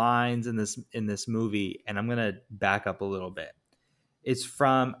lines in this movie, and I'm gonna back up a little bit, is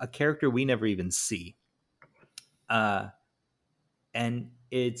from a character we never even see. And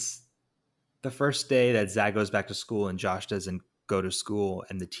it's the first day that Zach goes back to school and Josh doesn't go to school,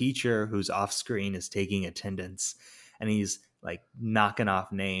 and the teacher who's off screen is taking attendance, and he's like knocking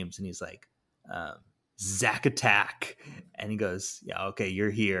off names, and he's like, Zach Attack, and he goes, yeah, okay,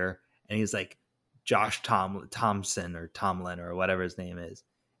 you're here, and he's like, Josh Thompson or Tomlin or whatever his name is,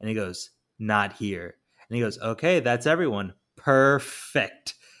 and he goes, not here, and he goes, okay, that's everyone,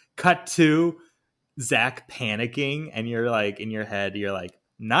 perfect. Cut to Zach panicking, and you're like, in your head, you're like,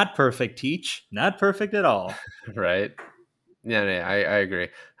 not perfect, teach, not perfect at all. Right. Yeah, I agree.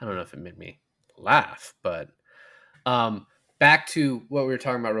 I don't know if it made me laugh, but back to what we were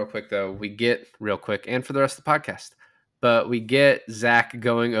talking about real quick, though. We get real quick, and for the rest of the podcast, but we get Zach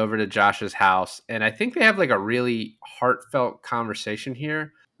going over to Josh's house, and I think they have like a really heartfelt conversation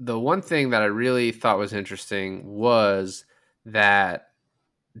here. The one thing that I really thought was interesting was that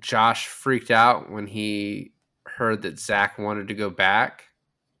Josh freaked out when he heard that Zach wanted to go back.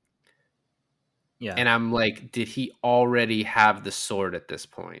 Yeah. And I'm like, did he already have the sword at this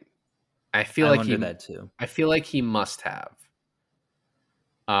point? I feel like that too. I feel like he must have.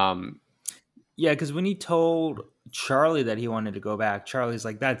 Yeah, because when he told Charlie that he wanted to go back, Charlie's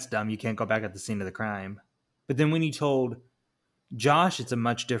like, "That's dumb. You can't go back at the scene of the crime." But then when he told Josh, it's a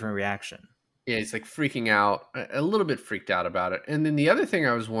much different reaction. Yeah, he's like freaking out, a little bit freaked out about it. And then the other thing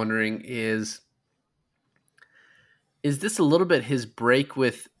I was wondering is this a little bit his break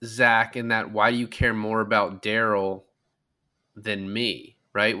with Zach in that why do you care more about Daryl than me,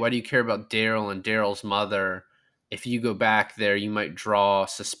 right? Why do you care about Daryl and Daryl's mother? If you go back there, you might draw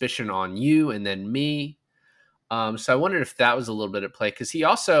suspicion on you and then me. So I wondered if that was a little bit at play because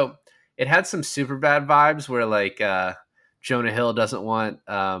it had some super bad vibes where like Jonah Hill doesn't want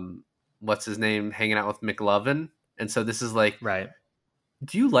what's his name hanging out with McLovin, and so this is like, Right.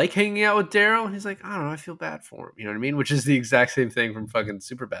 do you like hanging out with Daryl? And he's like, I don't know, I feel bad for him. You know what I mean? Which is the exact same thing from fucking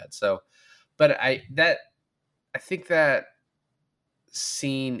Superbad. So, but I think that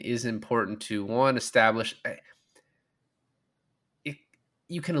scene is important to one establish.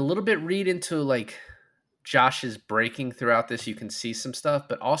 You can a little bit read into like Josh's breaking throughout this. You can see some stuff,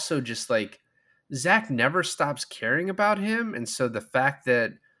 but also just like Zach never stops caring about him, and so the fact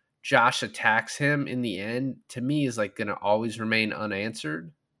that Josh attacks him in the end to me is like going to always remain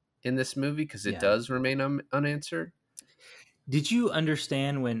unanswered in this movie because it does remain unanswered. Did you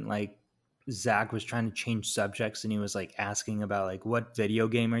understand when like Zach was trying to change subjects and he was like asking about like what video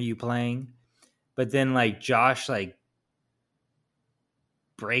game are you playing? But then like Josh like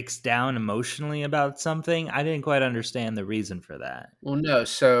breaks down emotionally about something. I didn't quite understand the reason for that. Well, no.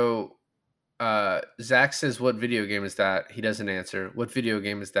 So Zach says, what video game is that? He doesn't answer. What video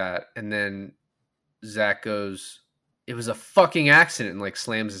game is that? And then Zach goes, it was a fucking accident, and like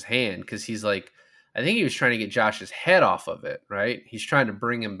slams his hand because he's like, I think he was trying to get Josh's head off of it, right? He's trying to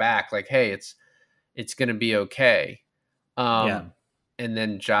bring him back, like, hey, it's gonna be okay. Yeah. And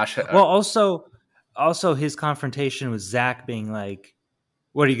then Josh well, also his confrontation with Zach being like,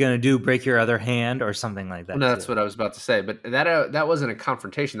 what are you going to do? Break your other hand or something like that? No, that's what I was about to say. But that wasn't a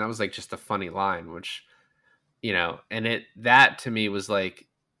confrontation. That was like just a funny line, which, you know, and that to me was like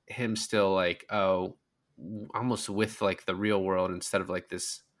him still like, oh, almost with like the real world instead of like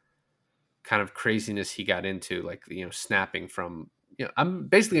this kind of craziness he got into, like, you know, snapping from, you know, I'm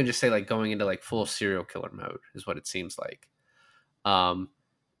basically going to just say like going into like full serial killer mode is what it seems like.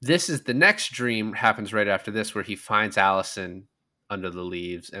 This is the next dream happens right after this where he finds Allison under the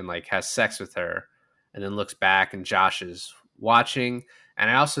leaves and like has sex with her and then looks back and Josh is watching.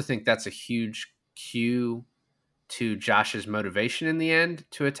 And I also think that's a huge cue to Josh's motivation in the end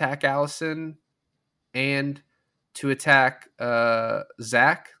to attack Allison and to attack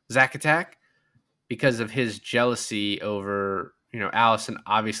Zach attack because of his jealousy over, you know, Allison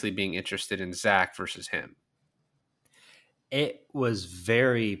obviously being interested in Zach versus him. It was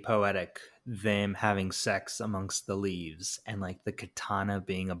very poetic, them having sex amongst the leaves and like the katana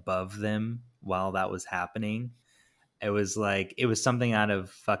being above them while that was happening. It was something out of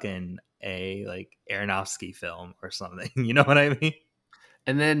fucking a like Aronofsky film or something. You know what I mean?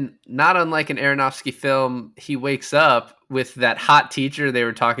 And then, not unlike an Aronofsky film, he wakes up with that hot teacher they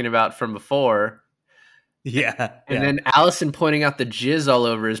were talking about from before. Yeah. And then Allison pointing out the jizz all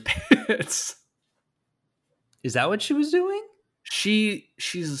over his pants. Is that what she was doing? She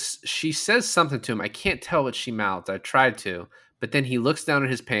says something to him. I can't tell what she mouthed. I tried to. But then he looks down at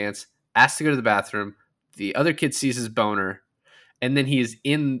his pants, asks to go to the bathroom. The other kid sees his boner. And then he is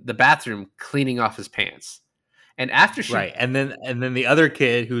in the bathroom cleaning off his pants. And after she... Right. And then the other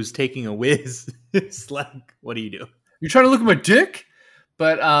kid who's taking a whiz is like, what do you do? You're trying to look at my dick?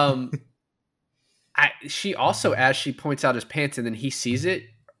 But she also, as she points out his pants and then he sees it,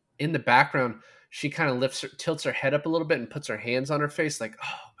 in the background, she kind of tilts her head up a little bit and puts her hands on her face like,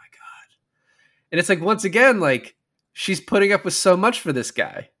 oh my God. And it's like, once again, like she's putting up with so much for this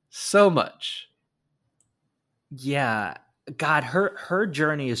guy. So much. Yeah. God, her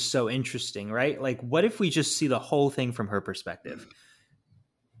journey is so interesting, right? Like, what if we just see the whole thing from her perspective?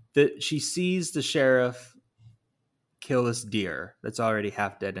 That she sees the sheriff kill this deer that's already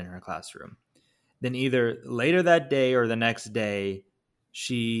half dead in her classroom. Then either later that day or the next day,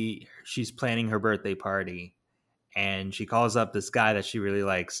 she's planning her birthday party and she calls up this guy that she really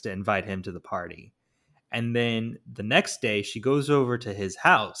likes to invite him to the party. And then the next day she goes over to his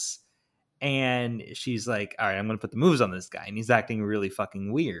house and she's like, all right, I'm going to put the moves on this guy. And he's acting really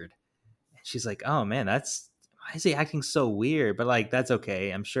fucking weird. And she's like, oh man, why is he acting so weird? But like, that's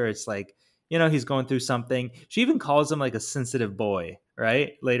okay. I'm sure it's like, you know, he's going through something. She even calls him like a sensitive boy,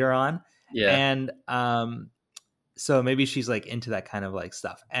 right? Later on. Yeah. And, so maybe she's like into that kind of like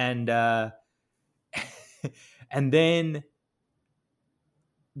stuff. And and then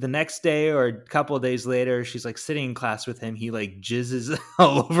the next day or a couple of days later, she's like sitting in class with him. He like jizzes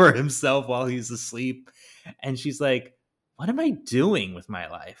all over himself while he's asleep. And she's like, what am I doing with my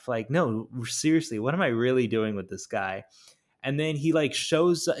life? Like, no, seriously, what am I really doing with this guy? And then he like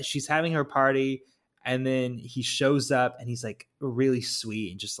she's having her party. And then he shows up and he's like really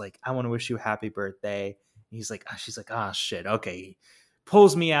sweet and just like, I want to wish you a happy birthday. And he's like, she's like, oh shit. Okay. He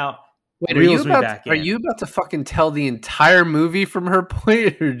pulls me out. Wait, reels me back are in. you about to fucking tell the entire movie from her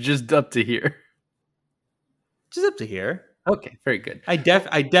point or just up to here? Just up to here. Okay, very good. I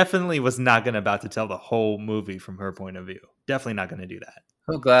definitely was not about to tell the whole movie from her point of view. Definitely not going to do that.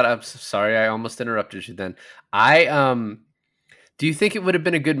 Oh, glad. I'm sorry. I almost interrupted you then. Do you think it would have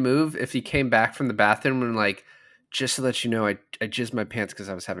been a good move if he came back from the bathroom and like, just to let you know, I jizzed my pants because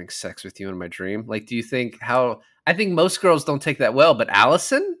I was having sex with you in my dream? Like, do you think I think most girls don't take that well, but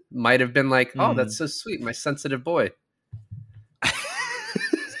Allison might have been like, oh, that's so sweet. My sensitive boy.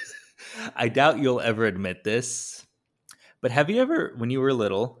 I doubt you'll ever admit this, but have you ever, when you were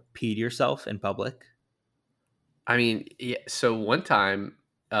little, peed yourself in public? I mean, yeah, so one time,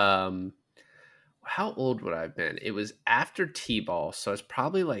 how old would I have been? It was after T-ball, so it's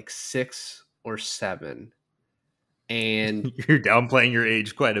probably like 6 or 7. And you're downplaying your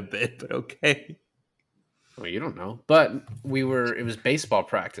age quite a bit, but okay. Well, you don't know. But it was baseball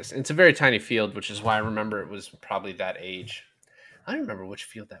practice. And it's a very tiny field, which is why I remember it was probably that age. I don't remember which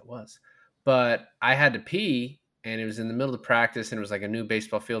field that was. But I had to pee, and it was in the middle of practice, and it was like a new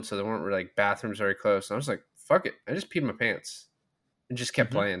baseball field, so there weren't really like bathrooms very close. And I was like, fuck it. I just peed my pants and just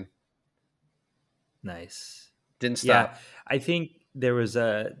kept playing. Nice. Didn't stop. Yeah, I think there was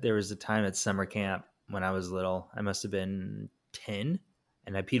a time at summer camp when I was little. I must have been 10,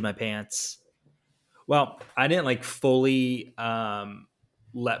 and I peed my pants. Well, I didn't like fully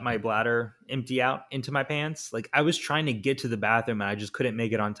let my bladder empty out into my pants. Like I was trying to get to the bathroom and I just couldn't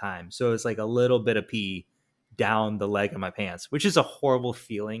make it on time. So it's like a little bit of pee down the leg of my pants, which is a horrible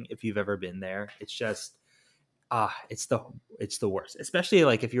feeling if you've ever been there. It's just it's the worst. Especially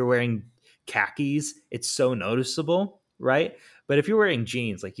like if you're wearing khakis, it's so noticeable, right? But if you're wearing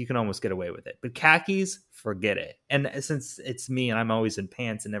jeans, like you can almost get away with it. But khakis, forget it. And since it's me and I'm always in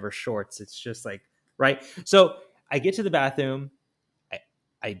pants and never shorts, it's just like, right? So I get to the bathroom,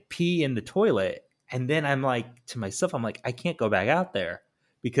 I pee in the toilet, and then I'm like to myself, I'm like, I can't go back out there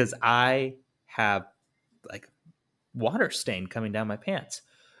because I have like water stain coming down my pants.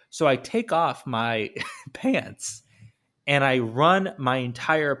 So I take off my pants and I run my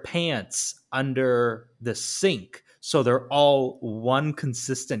entire pants under the sink so they're all one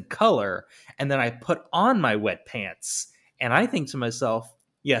consistent color. And then I put on my wet pants and I think to myself,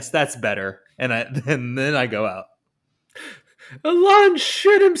 yes, that's better. And then I go out. Alon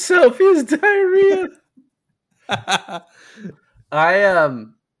shit himself. He has diarrhea.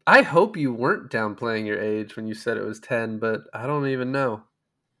 I hope you weren't downplaying your age when you said it was 10, but I don't even know.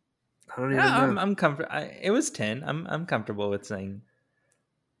 I'm comfortable. It was 10. I'm comfortable with saying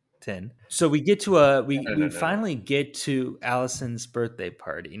 10. So we get to we finally get to Allison's birthday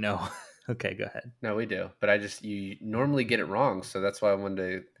party. No. Okay, go ahead. No, we do. But you normally get it wrong, so that's why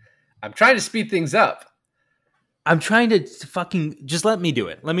I'm trying to speed things up. I'm trying to fucking just let me do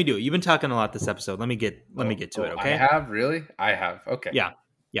it. Let me do it. You've been talking a lot this episode. Let me get to it, okay? I have, really? I have. Okay. Yeah.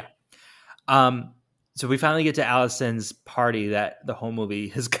 So we finally get to Allison's party that the whole movie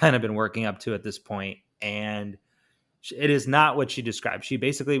has kind of been working up to at this point, and it is not what she described. She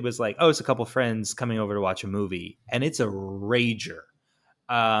basically was like, "Oh, it's a couple friends coming over to watch a movie," and it's a rager.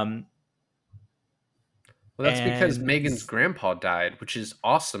 Well, that's because Megan's grandpa died, which is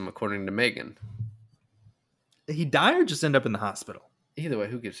awesome, according to Megan. He died or just end up in the hospital? Either way,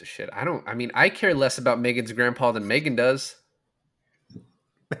 who gives a shit? I care less about Megan's grandpa than Megan does.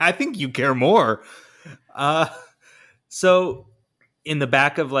 I think you care more. So in the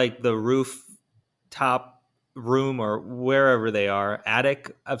back of like the rooftop room or wherever they are,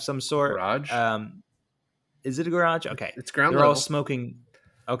 attic of some sort. Garage? Is it a garage? Okay. It's ground They're level. all smoking.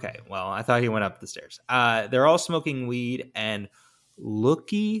 Okay. Well, I thought he went up the stairs. They're all smoking weed, and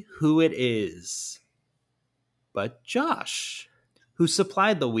looky who it is. But Josh, who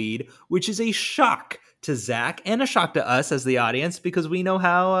supplied the weed, which is a shock to Zach and a shock to us as the audience because we know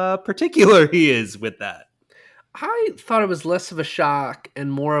how particular he is with that. I thought it was less of a shock and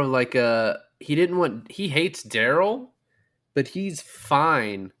more of like he hates Daryl, but he's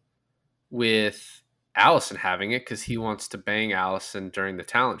fine with Allison having it because he wants to bang Allison during the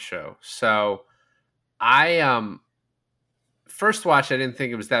talent show. So first watch, I didn't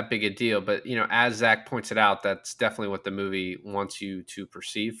think it was that big a deal, but as Zach points it out, that's definitely what the movie wants you to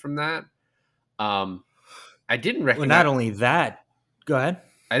perceive from that. I didn't recognize. Well, not only that, go ahead.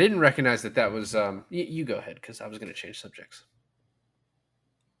 I didn't recognize that was. You go ahead because I was going to change subjects.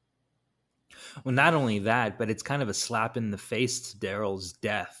 Well, not only that, but it's kind of a slap in the face to Daryl's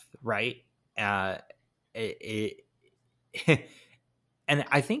death, right? Uh, it and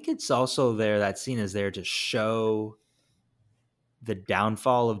I think it's also there. That scene is there to show the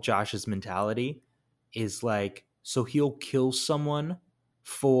downfall of Josh's mentality. Is like, so he'll kill someone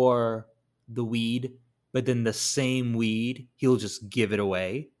for the weed, but then the same weed he'll just give it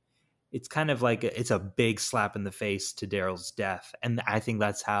away. It's kind of like it's a big slap in the face to Daryl's death, and I think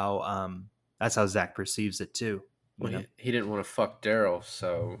that's how Zach perceives it too. Well, he didn't want to fuck Daryl,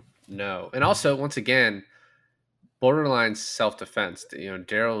 so no. And also, once again, borderline self-defense.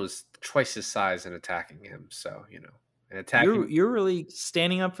 Daryl was twice his size and attacking him, so and attacking. You're really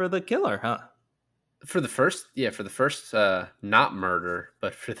standing up for the killer, huh? For the first not murder,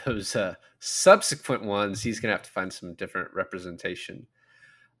 but for those subsequent ones, he's gonna have to find some different representation.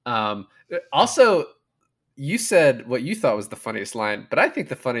 Also, you said what you thought was the funniest line, but I think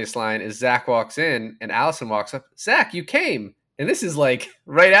the funniest line is Zach walks in and Allison walks up. Zach, you came, and this is like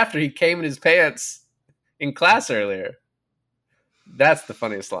right after he came in his pants in class earlier. That's the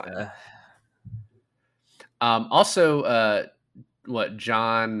funniest line. Also, what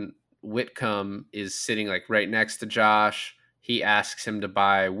John Whitcomb is sitting like right next to Josh. He asks him to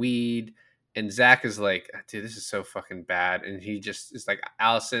buy weed, and Zach is like, dude, this is so fucking bad. And he just is like,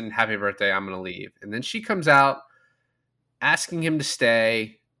 Allison, happy birthday, I'm gonna leave. And then she comes out asking him to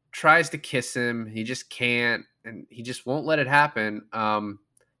stay, tries to kiss him, he just can't, and he just won't let it happen.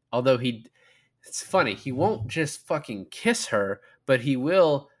 Although it's funny, he won't just fucking kiss her, but he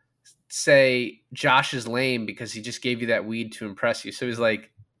will say Josh is lame because he just gave you that weed to impress you. So he's like,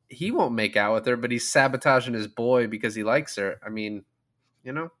 he won't make out with her, but he's sabotaging his boy because he likes her. I mean,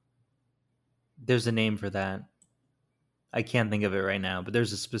 there's a name for that. I can't think of it right now, but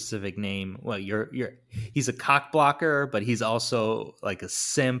there's a specific name. Well, he's a cock blocker, but he's also like a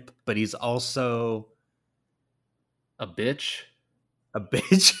simp, but he's also a bitch. A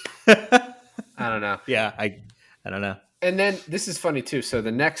bitch. I don't know. Yeah, I don't know. And then this is funny too. So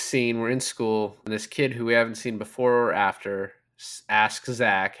the next scene, we're in school, and this kid who we haven't seen before or after asks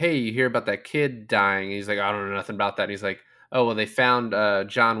Zach, "Hey, you hear about that kid dying?" And he's like, "I don't know nothing about that." And he's like, "Oh, well, they found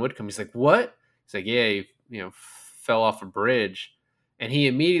John Whitcomb." He's like, "What?" He's like, "Yeah, he, fell off a bridge." And he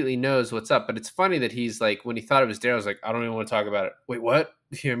immediately knows what's up. But it's funny that he's like, when he thought it was Daryl, I was like, "I don't even want to talk about it." Wait, what?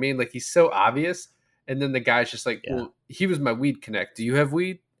 You know what I mean? Like, he's so obvious. And then the guy's just like, Yeah. "Well, he was my weed connect. Do you have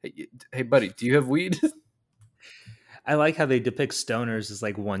weed? Hey, buddy, do you have weed?" I like how they depict stoners as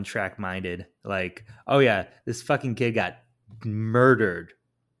like one track minded. Like, oh yeah, this fucking kid got murdered.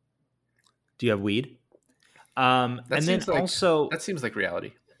 Do you have weed? And then also that seems like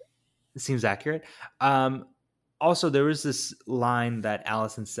reality. It seems accurate. Also, there was this line that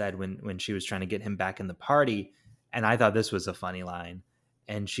Allison said when she was trying to get him back in the party, and I thought this was a funny line.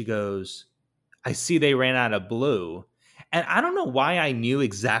 And she goes, "I see they ran out of blue." And I don't know why I knew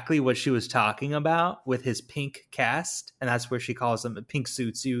exactly what she was talking about with his pink cast, and that's where she calls him "pink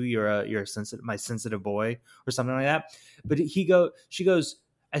suits you. You're my sensitive boy" or something like that. But she goes,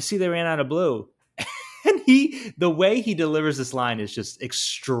 "I see they ran out of blue," and the way he delivers this line is just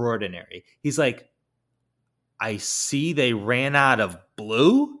extraordinary. He's like, "I see they ran out of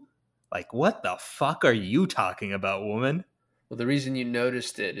blue." Like, what the fuck are you talking about, woman? Well, the reason you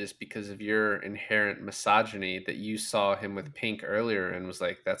noticed it is because of your inherent misogyny, that you saw him with pink earlier and was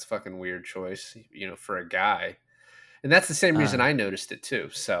like, "That's fucking weird choice, for a guy." And that's the same reason I noticed it too.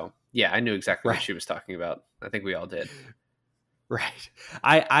 So yeah, I knew exactly what she was talking about. I think we all did. Right.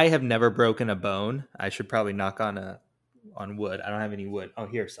 I have never broken a bone. I should probably knock on wood. I don't have any wood. Oh,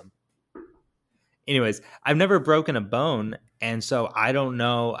 here's some. Anyways, I've never broken a bone, and so I don't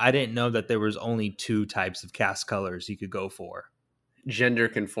know. I didn't know that there was only 2 types of cast colors you could go for. Gender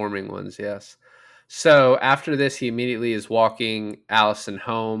conforming ones, yes. So after this, he immediately is walking Allison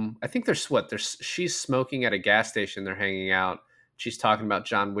home. I think she's smoking at a gas station. They're hanging out. She's talking about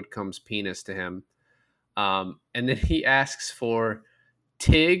John Whitcomb's penis to him. And then he asks for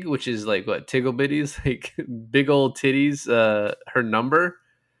Tig, which is like what, Tiggle Bitties, like big old titties, her number.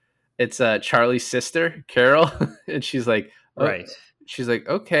 It's Charlie's sister, Carol. And she's like, "Oh." Right. She's like,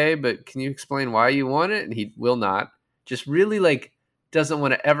 "Okay, but can you explain why you want it?" And he will not. Just really like doesn't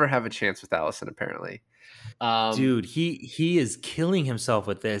want to ever have a chance with Allison, apparently. Dude, he is killing himself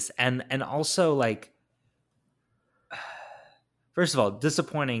with this. And also, like, first of all,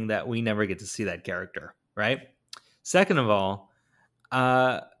 disappointing that we never get to see that character, right? Second of all,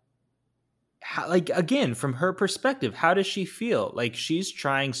 again, from her perspective, how does she feel? Like, she's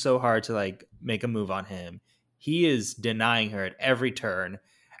trying so hard to like make a move on him. He is denying her at every turn.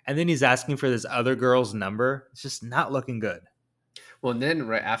 And then he's asking for this other girl's number. It's just not looking good. Well, and then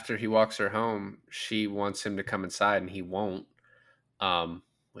right after he walks her home, she wants him to come inside, and he won't.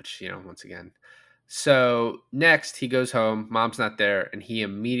 Which, once again. So next he goes home, mom's not there, and he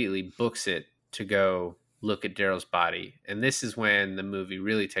immediately books it to go look at Daryl's body. And this is when the movie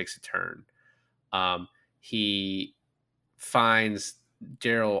really takes a turn. He finds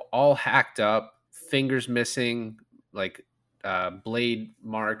Daryl all hacked up, fingers missing, like blade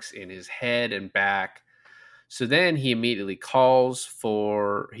marks in his head and back. So then he immediately calls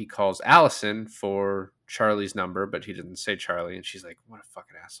Allison for Charlie's number, but he didn't say Charlie. And she's like, what a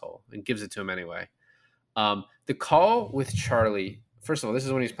fucking asshole, and gives it to him anyway. The call with Charlie, first of all, this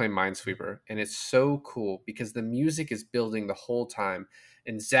is when he's playing Minesweeper, and it's so cool because the music is building the whole time,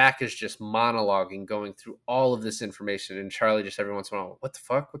 and Zach is just monologuing, going through all of this information, and Charlie just every once in a while, what the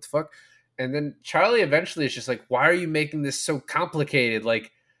fuck? And then Charlie eventually is just like, why are you making this so complicated?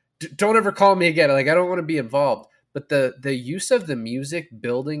 Like, don't ever call me again. Like, I don't want to be involved. But the use of the music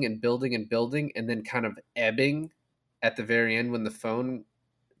building and building and building, and then kind of ebbing at the very end when the phone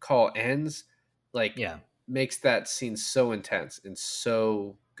call ends, like, makes that scene so intense and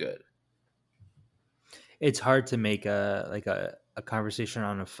so good. It's hard to make a conversation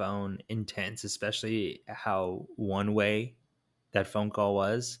on a phone intense, especially how one way that phone call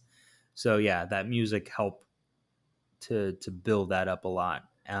was. So yeah, that music helped to build that up a lot.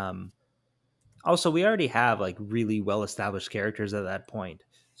 Also, we already have like really well established characters at that point,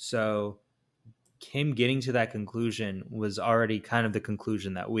 so him getting to that conclusion was already kind of the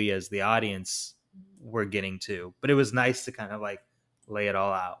conclusion that we as the audience were getting to. But it was nice to kind of like lay it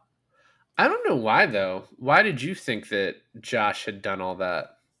all out. I don't know why though. Why did you think that Josh had done all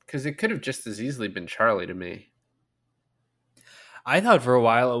that? Because it could have just as easily been Charlie to me. I thought for a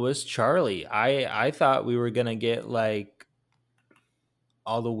while it was Charlie. I thought we were gonna get like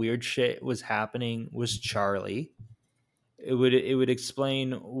all the weird shit was happening was Charlie. It would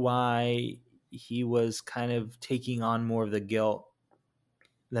explain why he was kind of taking on more of the guilt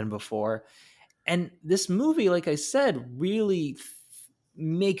than before. And this movie, like I said, really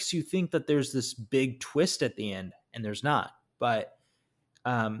makes you think that there's this big twist at the end, and there's not. But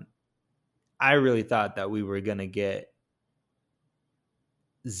I really thought that we were gonna get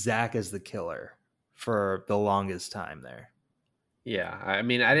Zach as the killer for the longest time there. Yeah, I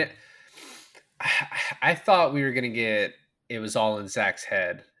mean, I thought we were gonna get it was all in Zach's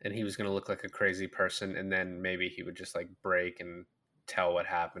head, and he was gonna look like a crazy person, and then maybe he would just like break and tell what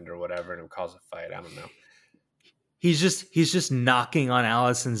happened or whatever, and it would cause a fight. I don't know. He's just knocking on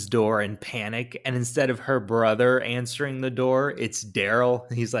Allison's door in panic, and instead of her brother answering the door, it's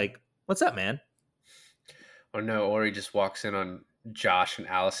Daryl. He's like, "What's up, man?" Or no, or he just walks in on Josh and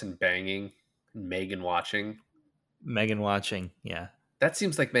Allison banging, Megan watching. Yeah. That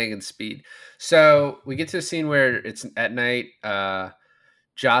seems like Megan's speed. So we get to a scene where it's at night.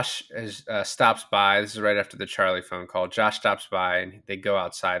 Josh stops by. This is right after the Charlie phone call. Josh stops by and they go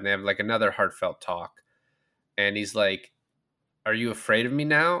outside and they have like another heartfelt talk. And he's like, "Are you afraid of me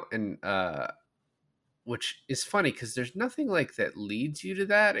now?" And which is funny because there's nothing like that leads you to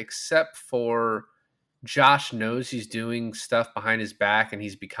that except for Josh knows he's doing stuff behind his back and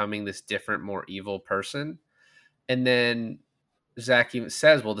he's becoming this different, more evil person. And then Zach even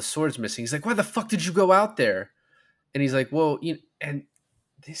says, "Well, the sword's missing." He's like, "Why the fuck did you go out there?" And he's like, "Well, and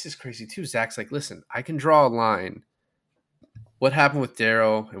this is crazy too." Zach's like, "Listen, I can draw a line. What happened with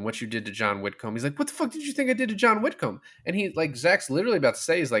Daryl and what you did to John Whitcomb?" He's like, "What the fuck did you think I did to John Whitcomb?" And he like Zach's literally about to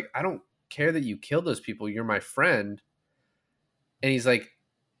say, he's like, "I don't care that you killed those people. You're my friend." And he's like,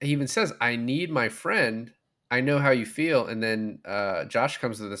 he even says, "I need my friend. I know how you feel." And then Josh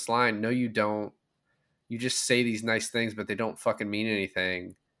comes to this line, "No, you don't. You just say these nice things, but they don't fucking mean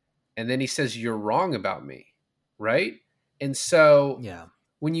anything." And then he says, "You're wrong about me." Right? And so yeah,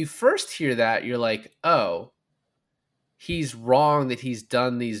 when you first hear that, you're like, oh, he's wrong that he's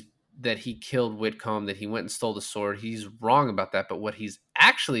done these, that he killed Whitcomb, that he went and stole the sword. He's wrong about that. But what he's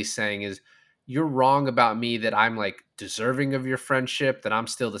actually saying is, you're wrong about me, that I'm like deserving of your friendship, that I'm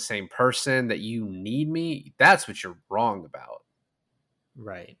still the same person, that you need me. That's what you're wrong about.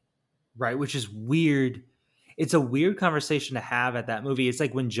 Right. Which is weird. It's a weird conversation to have at that movie. It's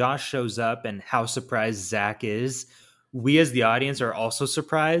like when Josh shows up and how surprised Zach is. We as the audience are also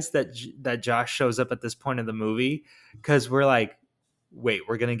surprised that Josh shows up at this point of the movie, because we're like, wait,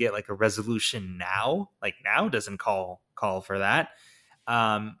 we're gonna get like a resolution now? Like now doesn't call for that.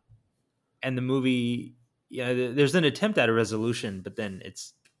 And the movie, there's an attempt at a resolution, but then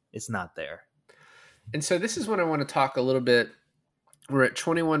it's not there. And so this is when I want to talk a little bit. We're at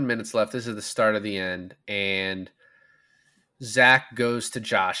 21 minutes left. This is the start of the end. And Zach goes to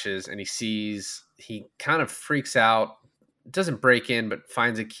Josh's and he kind of freaks out, doesn't break in, but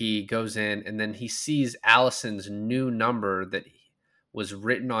finds a key, goes in, and then he sees Allison's new number that was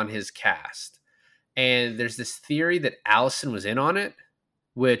written on his cast. And there's this theory that Allison was in on it,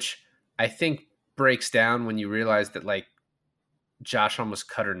 which I think breaks down when you realize that like Josh almost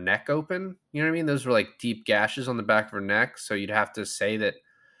cut her neck open. You know what I mean? Those were like deep gashes on the back of her neck. So you'd have to say that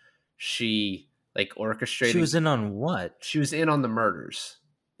she like orchestrated. She was in on what? She was in on the murders.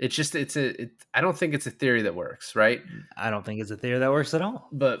 I don't think it's a theory that works, right? I don't think it's a theory that works at all.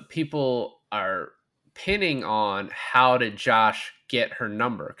 But people are pinning on how did Josh get her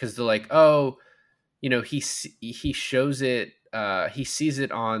number? Because they're like, oh, you know, he shows it, he sees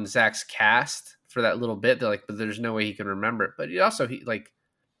it on Zach's cast for that little bit. They're like, but there's no way he can remember it. But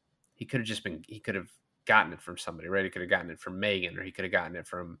he could have gotten it from somebody, right? He could have gotten it from Megan, or he could have gotten it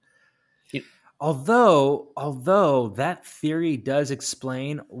from. Although that theory does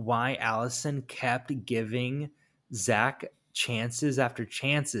explain why Allison kept giving Zach chances after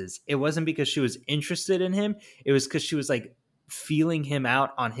chances. It wasn't because she was interested in him. It was because she was like feeling him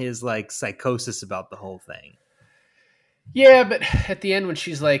out on his like psychosis about the whole thing. Yeah, but at the end when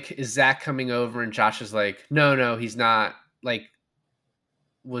she's like, is Zach coming over? And Josh is like, no, he's not. Like,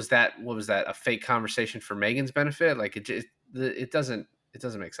 what was that? A fake conversation for Megan's benefit? Like it doesn't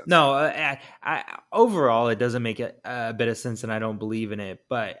make sense. No, I overall, it doesn't make a bit of sense, and I don't believe in it.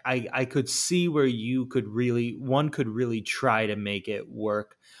 But I could see where one could really try to make it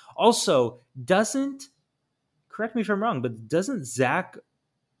work. Also, correct me if I'm wrong, but doesn't Zach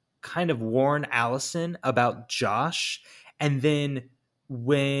kind of warn Allison about Josh? And then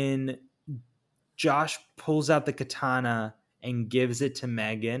when Josh pulls out the katana and gives it to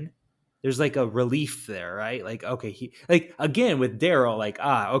Megan, there's like a relief there, right? Like, okay, he like again with Daryl, like,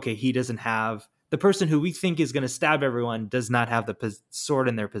 okay, he doesn't have the person who we think is going to stab everyone does not have the sword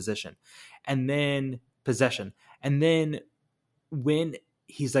in their possession. And then when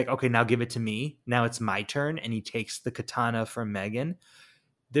he's like, okay, now give it to me. Now it's my turn. And he takes the katana from Megan.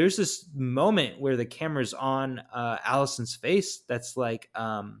 There's this moment where the camera's on Allison's face. That's like,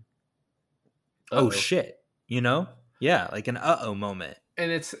 oh shit, you know? Yeah. Like an moment.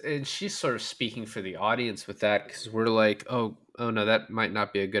 And she's sort of speaking for the audience with that, because we're like, oh no, that might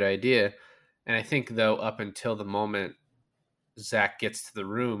not be a good idea. And I think though, up until the moment Zach gets to the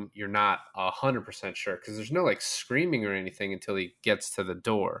room, you're not 100% sure, because there's no like screaming or anything until he gets to the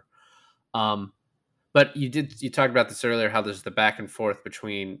door. But you talked about this earlier, how there's the back and forth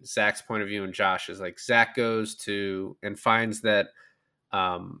between Zach's point of view and Josh's. Like Zach goes to and finds that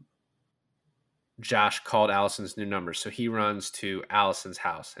Josh called Allison's new number. So he runs to Allison's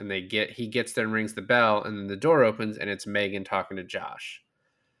house, and he gets there and rings the bell, and then the door opens and it's Megan talking to Josh.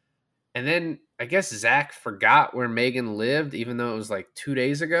 And then I guess Zach forgot where Megan lived, even though it was like 2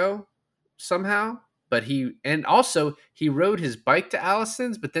 days ago somehow. But he rode his bike to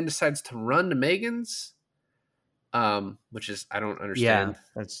Allison's, but then decides to run to Megan's, which is, I don't understand.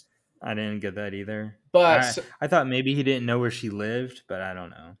 Yeah, I didn't get that either. But I thought maybe he didn't know where she lived, but I don't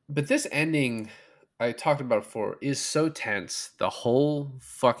know. But this ending, I talked about before, is so tense the whole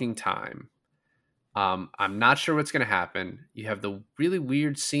fucking time. I'm not sure what's going to happen. You have the really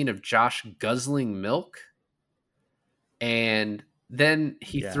weird scene of Josh guzzling milk, and then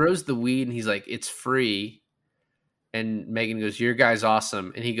he throws the weed and he's like, it's free. And Megan goes, your guy's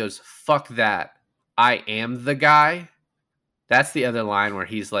awesome. And he goes, fuck that. I am the guy. That's the other line where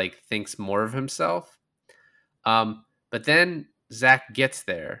he's like, thinks more of himself. But then Zach gets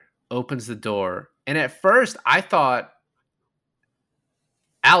there, opens the door. And at first I thought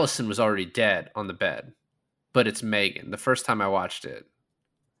Allison was already dead on the bed, but it's Megan. The first time I watched it.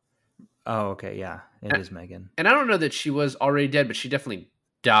 Oh, okay. Yeah, it is Megan. And I don't know that she was already dead, but she definitely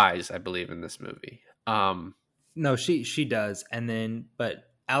dies, I believe, in this movie. No, she does.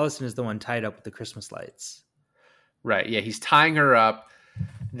 But Allison is the one tied up with the Christmas lights. Right. Yeah. He's tying her up.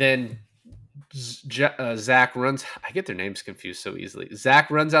 Then Zach runs. I get their names confused so easily.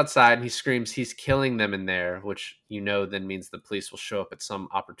 Zach runs outside and he screams he's killing them in there, which then means the police will show up at some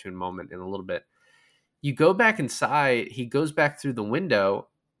opportune moment in a little bit. You go back inside. He goes back through the window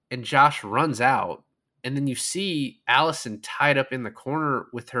and Josh runs out. And then you see Allison tied up in the corner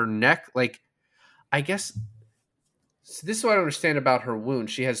with her neck. Like, I guess. So this is what I understand about her wound.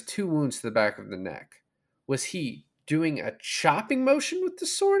 She has 2 wounds to the back of the neck. Was he doing a chopping motion with the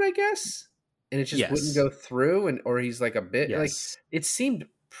sword, I guess? And it just wouldn't go through, or he's like a bit like, it seemed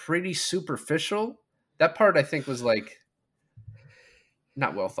pretty superficial. That part I think was like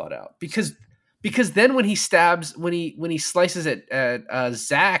not well thought out, because then when he slices at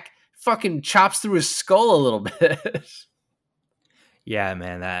Zach, fucking chops through his skull a little bit. Yeah,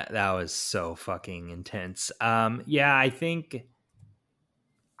 man, that was so fucking intense. Yeah,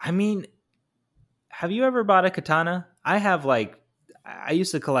 I mean, have you ever bought a katana? I have like I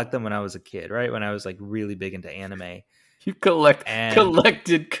used to collect them when I was a kid, right? When I was like really big into anime. You And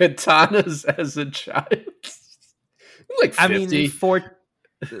collected katanas as a child. You're like I mean, 50.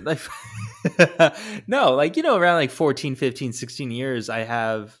 like no, like around like 14, 15, 16 years, I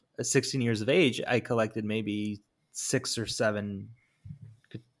have 16 years of age, I collected maybe 6 or 7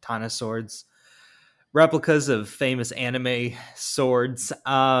 katana swords, replicas of famous anime swords.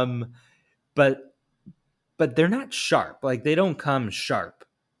 But they're not sharp. Like they don't come sharp.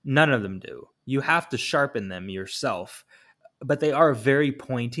 None of them do. You have to sharpen them yourself. But they are very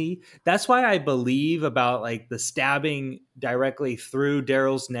pointy. That's why I believe about like the stabbing directly through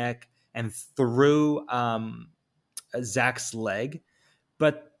Daryl's neck and through Zach's leg.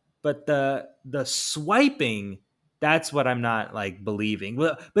 But the swiping, that's what I'm not like believing.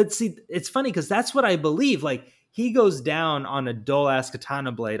 Well, but see, it's funny because that's what I believe. Like he goes down on a dull ass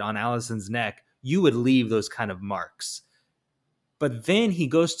katana blade on Allison's neck, you would leave those kind of marks. But then he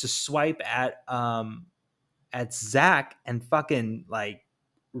goes to swipe at Zach and fucking like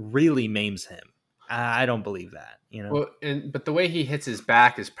really maims him. I don't believe that, Well, but the way he hits his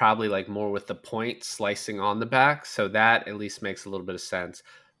back is probably like more with the point slicing on the back, so that at least makes a little bit of sense.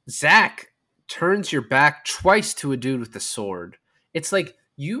 Zach turns your back twice to a dude with the sword. It's like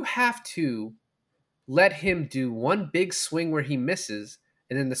you have to let him do one big swing where he misses,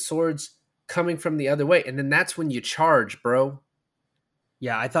 and then the sword's coming from the other way, and then that's when you charge, bro.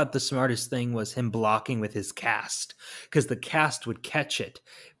 Yeah, I thought the smartest thing was him blocking with his cast because the cast would catch it.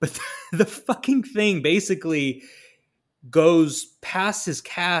 But the fucking thing basically goes past his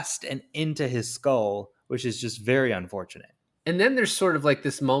cast and into his skull, which is just very unfortunate. And then there's sort of like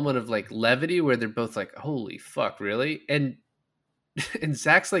this moment of like levity where they're both like, holy fuck, really? And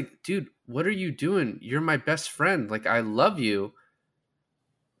Zach's like, dude, what are you doing? You're my best friend. Like, I love you.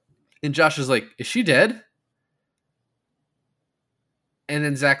 And Josh is like, is she dead? And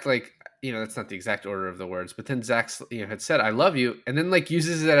then Zach, like, that's not the exact order of the words, but then Zach's, had said, I love you. And then like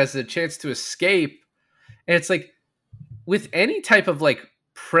uses it as a chance to escape. And it's like with any type of like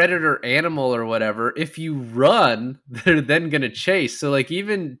predator animal or whatever, if you run, they're then going to chase. So like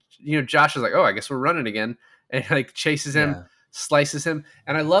even, Josh is like, oh, I guess we're running again. And like chases him, slices him.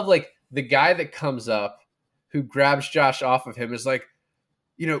 And I love like the guy that comes up who grabs Josh off of him is like,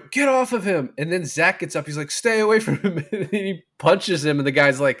 get off of him. And then Zach gets up. He's like, stay away from him. And he punches him. And the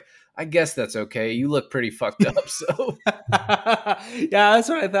guy's like, I guess that's okay. You look pretty fucked up. So yeah, that's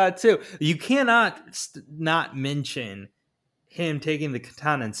what I thought too. You cannot not mention him taking the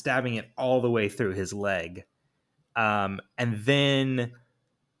katana and stabbing it all the way through his leg. And then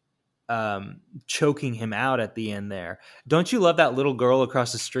choking him out at the end there. Don't you love that little girl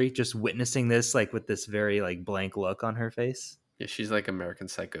across the street just witnessing this, like with this very like blank look on her face? Yeah, she's like American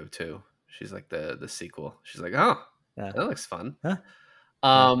Psycho too. She's like the sequel. She's like, oh, Yeah. that looks fun. Huh?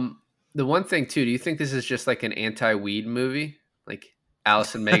 The one thing too, do you think this is just like an anti-weed movie? Like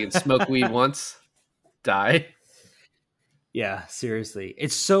Alice and Megan smoke weed once, die? Yeah, seriously.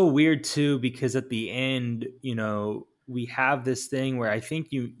 It's so weird too because at the end, we have this thing where I think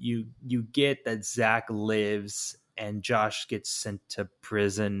you get that Zach lives and Josh gets sent to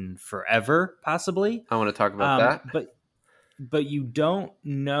prison forever, possibly. I want to talk about that. But you don't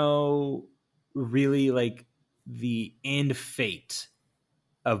know really like the end fate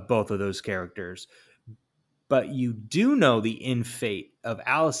of both of those characters. But you do know the end fate of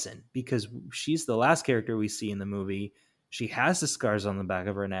Allison because she's the last character we see in the movie. She has the scars on the back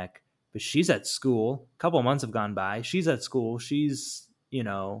of her neck, but she's at school. A couple of months have gone by. She's at school. She's,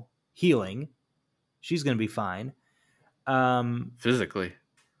 healing. She's going to be fine. Physically.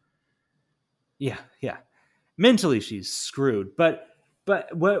 Yeah. Mentally, she's screwed. But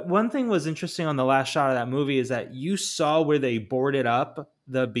what one thing was interesting on the last shot of that movie is that you saw where they boarded up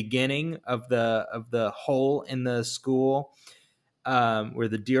the beginning of the hole in the school where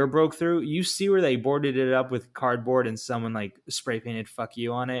the deer broke through. You see where they boarded it up with cardboard and someone like spray painted "fuck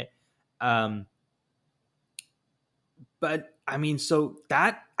you" on it. But I mean, so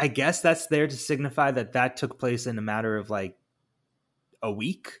that I guess that's there to signify that took place in a matter of like a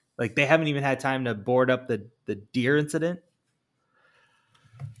week. Like they haven't even had time to board up the deer incident.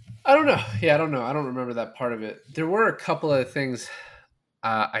 I don't know. Yeah, I don't know. I don't remember that part of it. There were a couple of things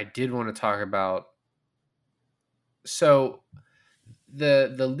I did want to talk about. So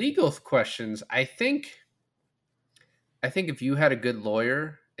the legal questions, I think if you had a good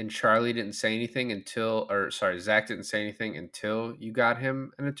lawyer and Charlie didn't say anything Zach didn't say anything until you got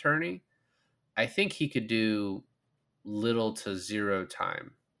him an attorney, I think he could do little to zero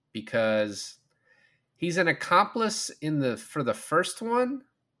time because he's an accomplice for the first one,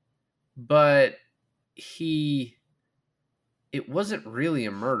 but it wasn't really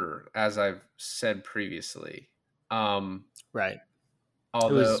a murder, as I've said previously. Right.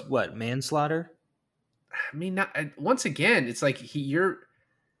 Although, It was what, manslaughter? I mean, once again, it's like you're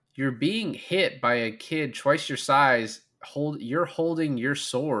being hit by a kid twice your size. You're holding your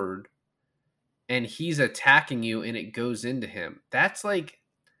sword, and he's attacking you, and it goes into him. That's like,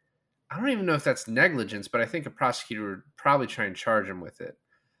 I don't even know if that's negligence, but I think a prosecutor would probably try and charge him with it.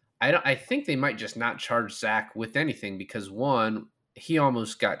 I think they might just not charge Zach with anything because one, he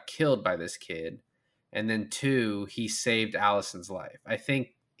almost got killed by this kid, and then two, he saved Allison's life. I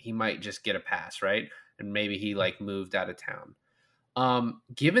think he might just get a pass, right? And maybe he like moved out of town.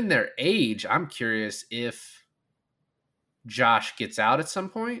 Given their age, I'm curious if Josh gets out at some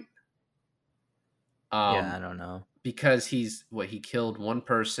point. Yeah, I don't know. Because he killed one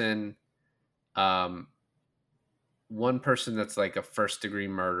person. One person that's like a first degree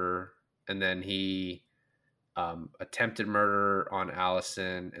murder, and then he attempted murder on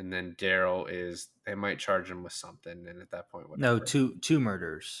Allison, and then Daryl they might charge him with something, and at that point, whatever. No, two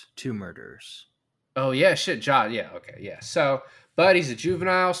murders. Oh yeah, shit, John. Yeah, okay, yeah. So, but he's a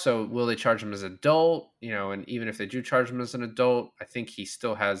juvenile, so will they charge him as an adult? And even if they do charge him as an adult, I think he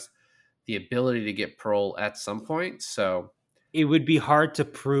still has the ability to get parole at some point. So it would be hard to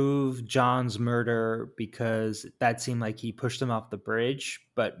prove John's murder because that seemed like he pushed him off the bridge.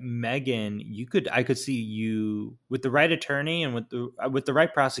 But Megan, I could see you with the right attorney and with the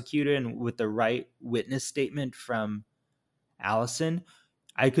right prosecutor and with the right witness statement from Allison,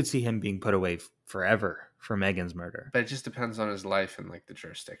 I could see him being put away forever for Megan's murder. But it just depends on his life and like the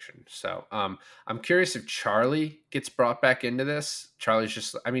jurisdiction. So I'm curious if Charlie gets brought back into this.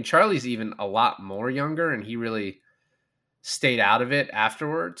 Charlie's even a lot more younger, and he really stayed out of it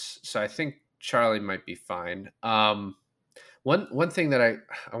afterwards. So I think Charlie might be fine. One thing that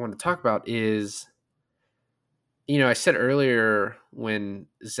I want to talk about is, I said earlier when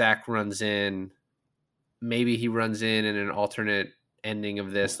Zach runs in, maybe he runs in an alternate ending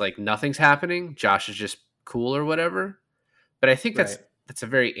of this, like nothing's happening. Josh is just cool or whatever. But I think that's a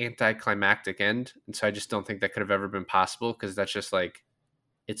very anticlimactic end. And so I just don't think that could have ever been possible because that's just like,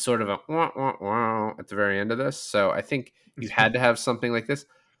 it's sort of a wah, wah, wah at the very end of this. So I think you had to have something like this.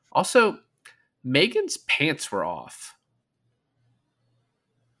 Also, Megan's pants were off.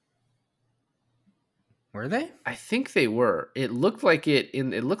 Were they? I think they were. It looked like it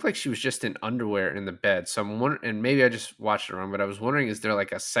looked like she was just in underwear in the bed. So I'm wondering, and maybe I just watched it wrong, but I was wondering, is there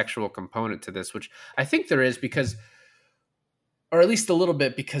like a sexual component to this? Which I think there is because, or at least a little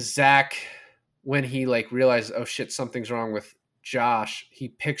bit, because Zach, when he like realized, oh shit, something's wrong with Josh, he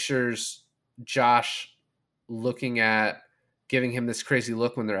pictures Josh giving him this crazy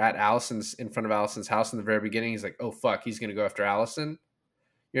look when they're at in front of Allison's house in the very beginning. He's like, oh fuck, he's going to go after Allison.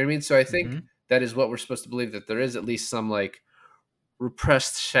 You know what I mean? So I think that is what we're supposed to believe, that there is at least some like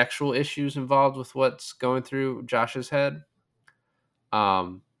repressed sexual issues involved with what's going through Josh's head.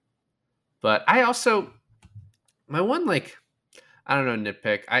 But I also, my one, like, I don't know,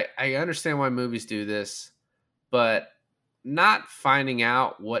 nitpick. I understand why movies do this, but not finding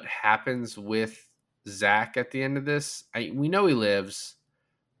out what happens with Zach at the end of this. We know he lives,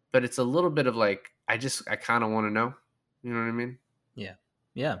 but it's a little bit of like, I kind of want to know. You know what I mean? Yeah.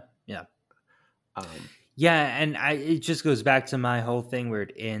 Yeah, and it just goes back to my whole thing where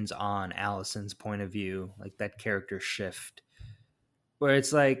it ends on Allison's point of view, like that character shift, where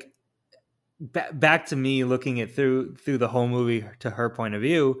it's like back to me looking it through the whole movie to her point of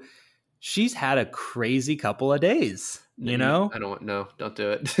view. She's had a crazy couple of days, you know? Don't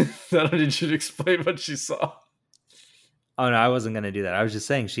do it. I need you to explain what she saw. Oh no, I wasn't going to do that. I was just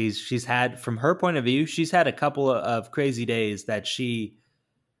saying she's had, from her point of view, she's had a couple of crazy days that she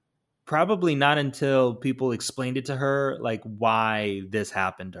probably not until people explained it to her, like why this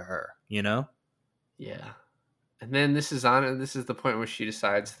happened to her, you know? Yeah. And then this is the point where she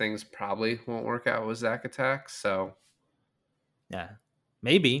decides things probably won't work out with Zach Attack. So yeah,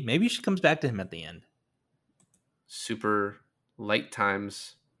 maybe she comes back to him at the end. Super light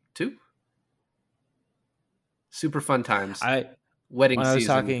times 2. Super fun times. Wedding when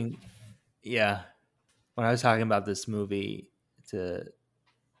season. When I was talking about this movie to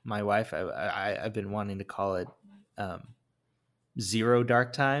my wife, I've been wanting to call it Zero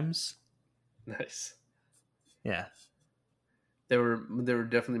Dark Times. Nice. Yeah. There were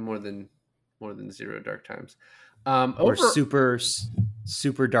definitely more than Zero Dark Times. Or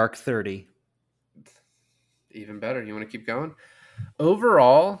super dark 30. Even better. You want to keep going?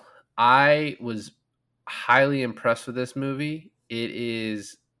 Overall, I was highly impressed with this movie. It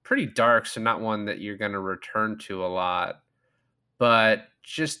is pretty dark, so not one that you're going to return to a lot, but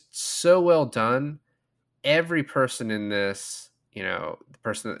just so well done. Every person in this, the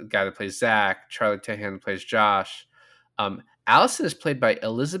guy that plays Zach, Charlie Tahan plays Josh. Allison is played by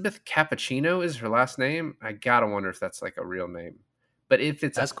Elizabeth Cappuccino is her last name. I gotta wonder if that's like a real name. But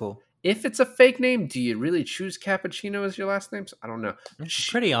That's cool. If it's a fake name, do you really choose Cappuccino as your last name? I don't know. It's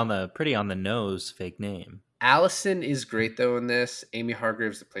pretty on the nose fake name. Allison is great though in this. Amy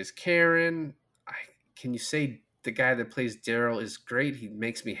Hargreaves that plays Karen. Can you say the guy that plays Daryl is great? He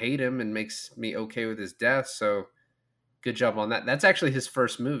makes me hate him and makes me okay with his death. So good job on that. That's actually his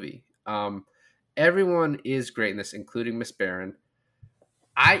first movie. Everyone is great in this, including Miss Barron.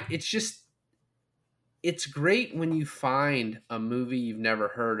 It's great when you find a movie you've never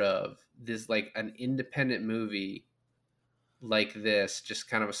heard of, this like an independent movie like this, just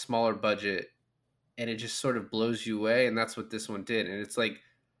kind of a smaller budget, and it just sort of blows you away. And that's what this one did. And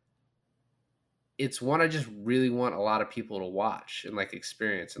it's one I just really want a lot of people to watch and like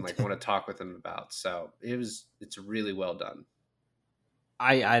experience and like want to talk with them about. So it's really well done.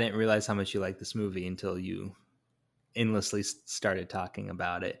 I didn't realize how much you liked this movie until you endlessly started talking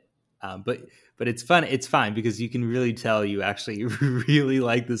about it. But it's fun. It's fine because you can really tell you actually really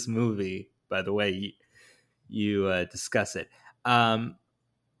like this movie by the way you discuss it.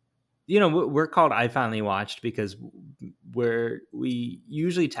 We're called I Finally Watched because we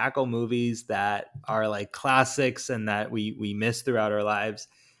usually tackle movies that are like classics and that we miss throughout our lives.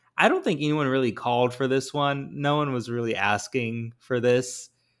 I don't think anyone really called for this one. No one was really asking for this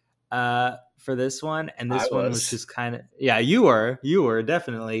one. And this one was just kind of, yeah, you were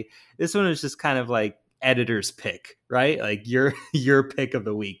definitely. This one was just kind of like editor's pick, right? Like your pick of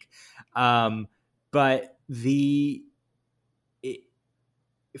the week. But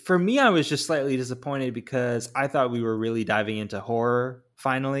for me, I was just slightly disappointed because I thought we were really diving into horror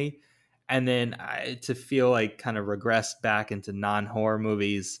finally. And then to feel like kind of regressed back into non-horror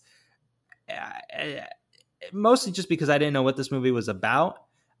movies, mostly just because I didn't know what this movie was about.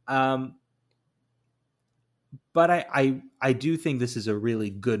 But I do think this is a really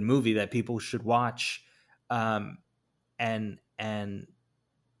good movie that people should watch. And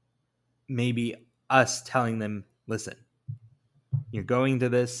maybe us telling them, listen, you're going to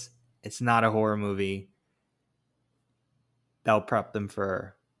this, it's not a horror movie. That'll prep them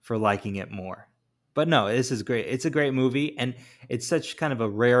for liking it more. But no, this is great. It's a great movie, and it's such kind of a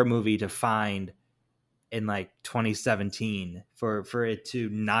rare movie to find in like 2017 for it to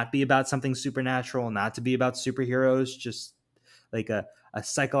not be about something supernatural, not to be about superheroes, just like a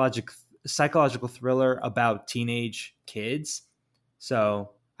psychological thriller about teenage kids.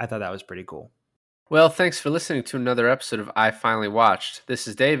 So I thought that was pretty cool. Well, thanks for listening to another episode of I Finally Watched. This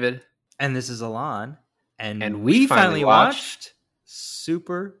is David. And this is Alon. And we finally watched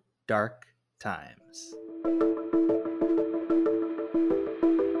Super Dark Times.